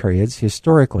time periods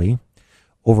historically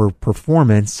over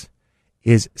performance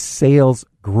is sales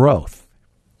growth.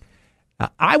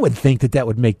 Now, I would think that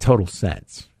would make total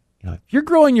sense. If you're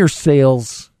growing your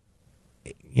sales,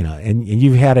 and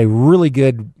you've had a really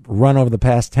good run over the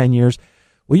past 10 years,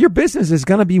 well, your business is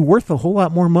going to be worth a whole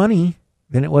lot more money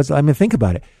than it was. I mean, think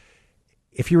about it.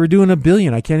 If you were doing $1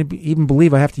 billion, I can't even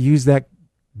believe I have to use that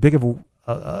big of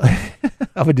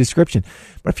a description.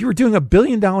 But if you were doing $1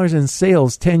 billion in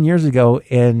sales 10 years ago,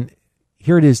 and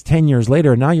here it is 10 years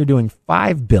later, and now you're doing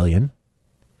 $5 billion,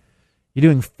 you're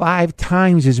doing 5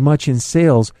 times as much in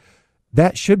sales,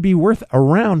 that should be worth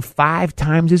around 5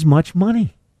 times as much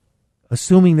money,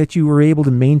 assuming that you were able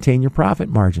to maintain your profit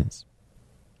margins.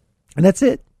 And that's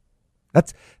it.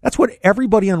 That's what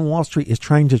everybody on Wall Street is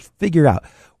trying to figure out.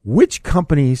 Which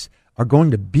companies are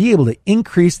going to be able to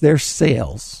increase their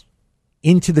sales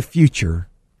into the future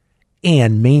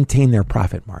and maintain their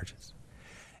profit margins?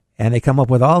 And they come up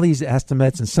with all these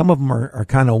estimates, and some of them are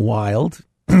kind of wild.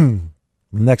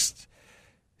 Next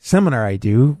seminar I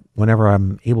do, whenever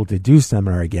I'm able to do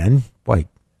seminar again, boy,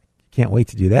 can't wait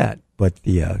to do that. But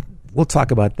we'll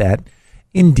talk about that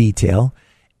in detail.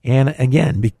 And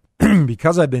again,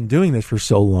 because I've been doing this for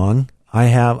so long,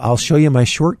 I'll show you my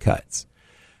shortcuts.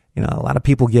 A lot of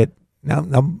people get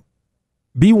now.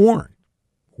 Be warned,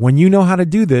 when you know how to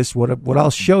do this, what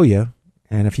I'll show you,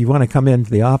 and if you want to come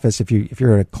into the office, if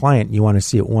you're a client and you want to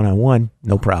see it one-on-one,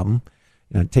 no problem.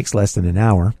 It takes less than an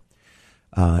hour.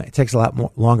 It takes a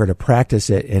lot longer to practice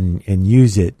it and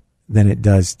use it than it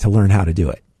does to learn how to do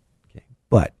it. Okay.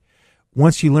 But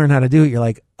once you learn how to do it, you're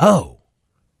like, oh,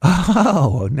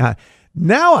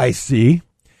 now I see.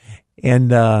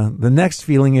 And the next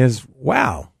feeling is,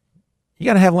 wow, you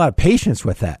got to have a lot of patience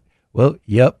with that. Well,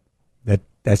 yep,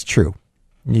 that's true.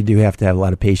 You do have to have a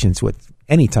lot of patience with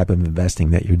any type of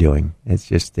investing that you're doing. It's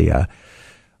just all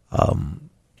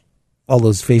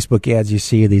those Facebook ads you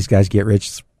see, these guys get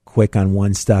rich quick on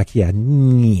one stock. Yeah,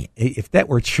 if that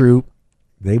were true,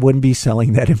 they wouldn't be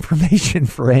selling that information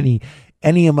for any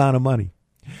amount of money.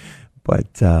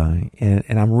 But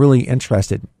and I'm really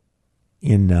interested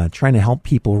in trying to help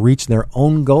people reach their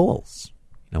own goals.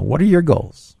 What are your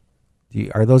goals?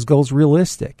 Are those goals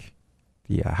realistic?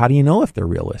 How do you know if they're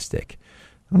realistic?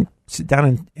 Sit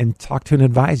down and talk to an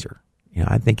advisor.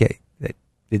 I think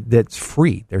that's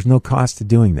free. There's no cost to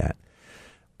doing that.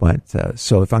 But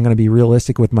so if I'm going to be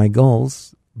realistic with my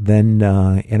goals, then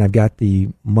and I've got the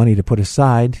money to put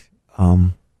aside,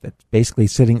 that's basically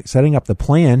setting up the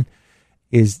plan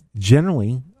is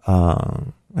generally,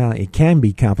 it can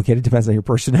be complicated. Depends on your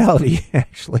personality,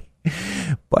 actually.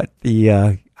 But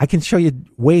I can show you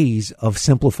ways of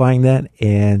simplifying that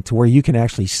and to where you can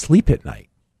actually sleep at night.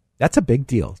 That's a big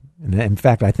deal. And in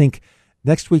fact, I think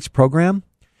next week's program,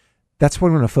 that's what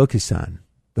I'm going to focus on.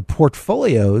 The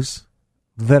portfolios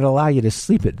that allow you to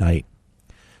sleep at night,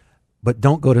 but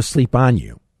don't go to sleep on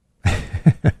you.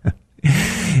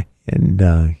 And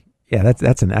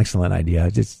that's an excellent idea.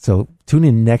 So tune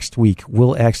in next week.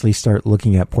 We'll actually start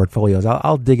looking at portfolios.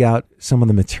 I'll dig out some of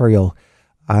the material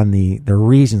on the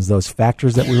reasons, those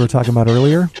factors that we were talking about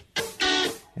earlier.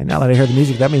 And now that I hear the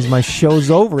music, that means my show's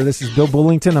over. This is Bill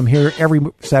Bullington. I'm here every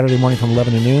Saturday morning from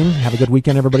 11 to noon. Have a good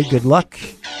weekend, everybody. Good luck.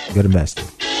 Good investing.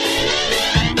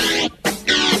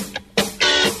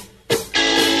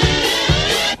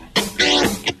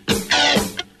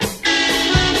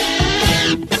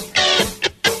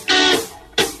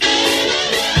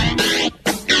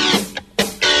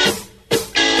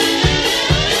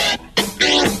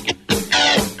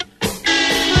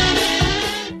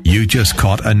 You just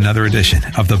caught another edition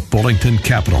of the Bullington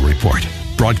Capital Report,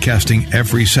 broadcasting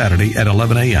every Saturday at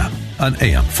 11 a.m. on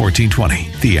AM 1420.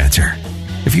 The Answer.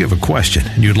 If you have a question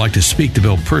and you'd like to speak to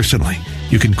Bill personally,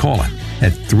 you can call him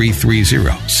at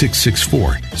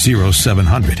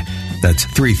 330-664-0700. That's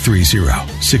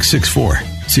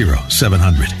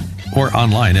 330-664-0700. Or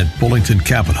online at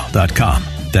bullingtoncapital.com.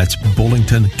 That's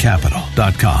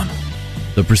bullingtoncapital.com.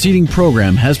 The preceding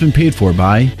program has been paid for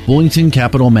by Bullington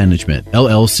Capital Management,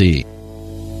 LLC.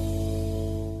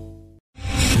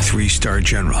 3-star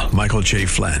general Michael J.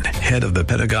 Flynn, head of the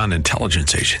Pentagon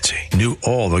Intelligence Agency, knew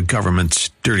all the government's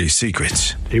dirty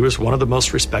secrets. He was one of the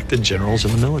most respected generals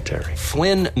in the military.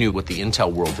 Flynn knew what the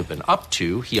intel world had been up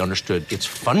to. He understood its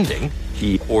funding.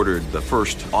 He ordered the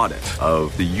first audit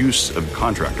of the use of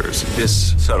contractors.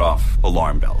 This set off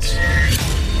alarm bells.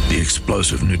 The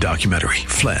explosive new documentary,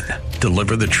 Flynn,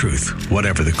 Deliver the Truth,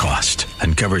 Whatever the Cost,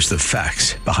 uncovers the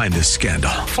facts behind this scandal.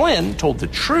 Flynn told the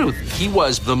truth. He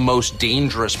was the most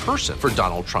dangerous person for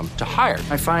Donald Trump to hire.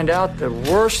 I find out the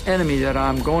worst enemy that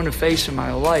I'm going to face in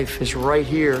my life is right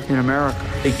here in America.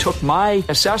 They took my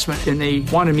assessment and they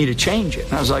wanted me to change it.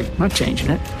 And I was like, I'm not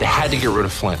changing it. They had to get rid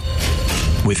of Flynn.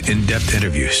 With in-depth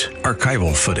interviews,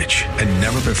 archival footage, and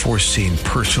never-before-seen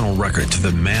personal records of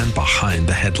the man behind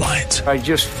the headlines. I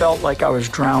just felt like I was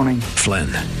drowning. Flynn,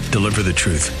 Deliver the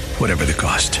Truth, Whatever the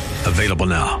Cost. Available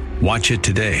now. Watch it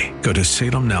today. Go to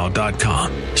salemnow.com.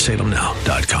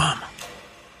 salemnow.com.